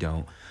 maybe they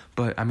don't.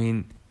 But I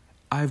mean,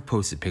 I've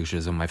posted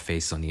pictures of my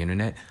face on the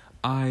internet.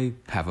 I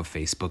have a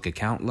Facebook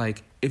account.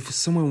 Like, if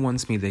someone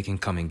wants me, they can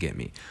come and get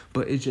me.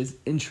 But it's just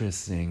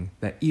interesting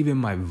that even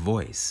my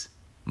voice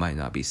might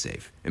not be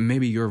safe. And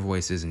maybe your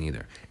voice isn't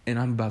either. And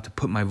I'm about to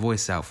put my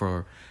voice out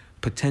for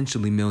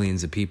potentially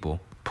millions of people.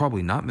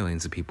 probably not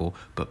millions of people,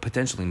 but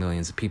potentially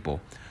millions of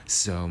people.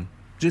 So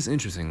just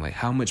interesting, like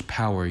how much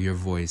power your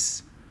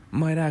voice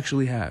might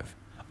actually have.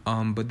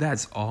 But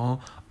that's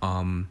all.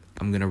 I'm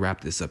gonna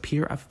wrap this up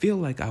here. I feel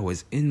like I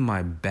was in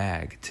my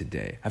bag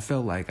today. I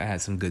felt like I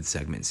had some good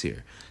segments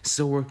here.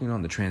 Still working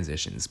on the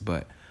transitions,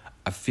 but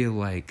I feel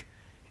like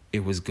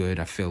it was good.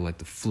 I feel like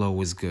the flow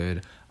was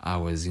good. I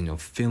was,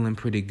 feeling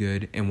pretty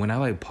good. And when I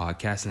like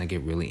podcasts and I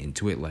get really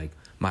into it, like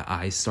my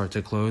eyes start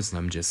to close and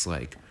I'm just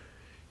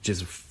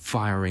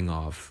firing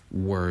off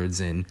words,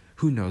 and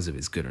who knows if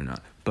it's good or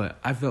not. But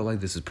I felt like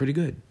this was pretty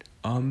good.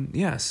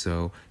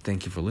 So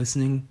thank you for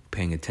listening,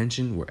 paying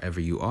attention wherever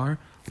you are.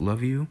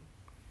 Love you.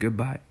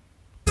 Goodbye.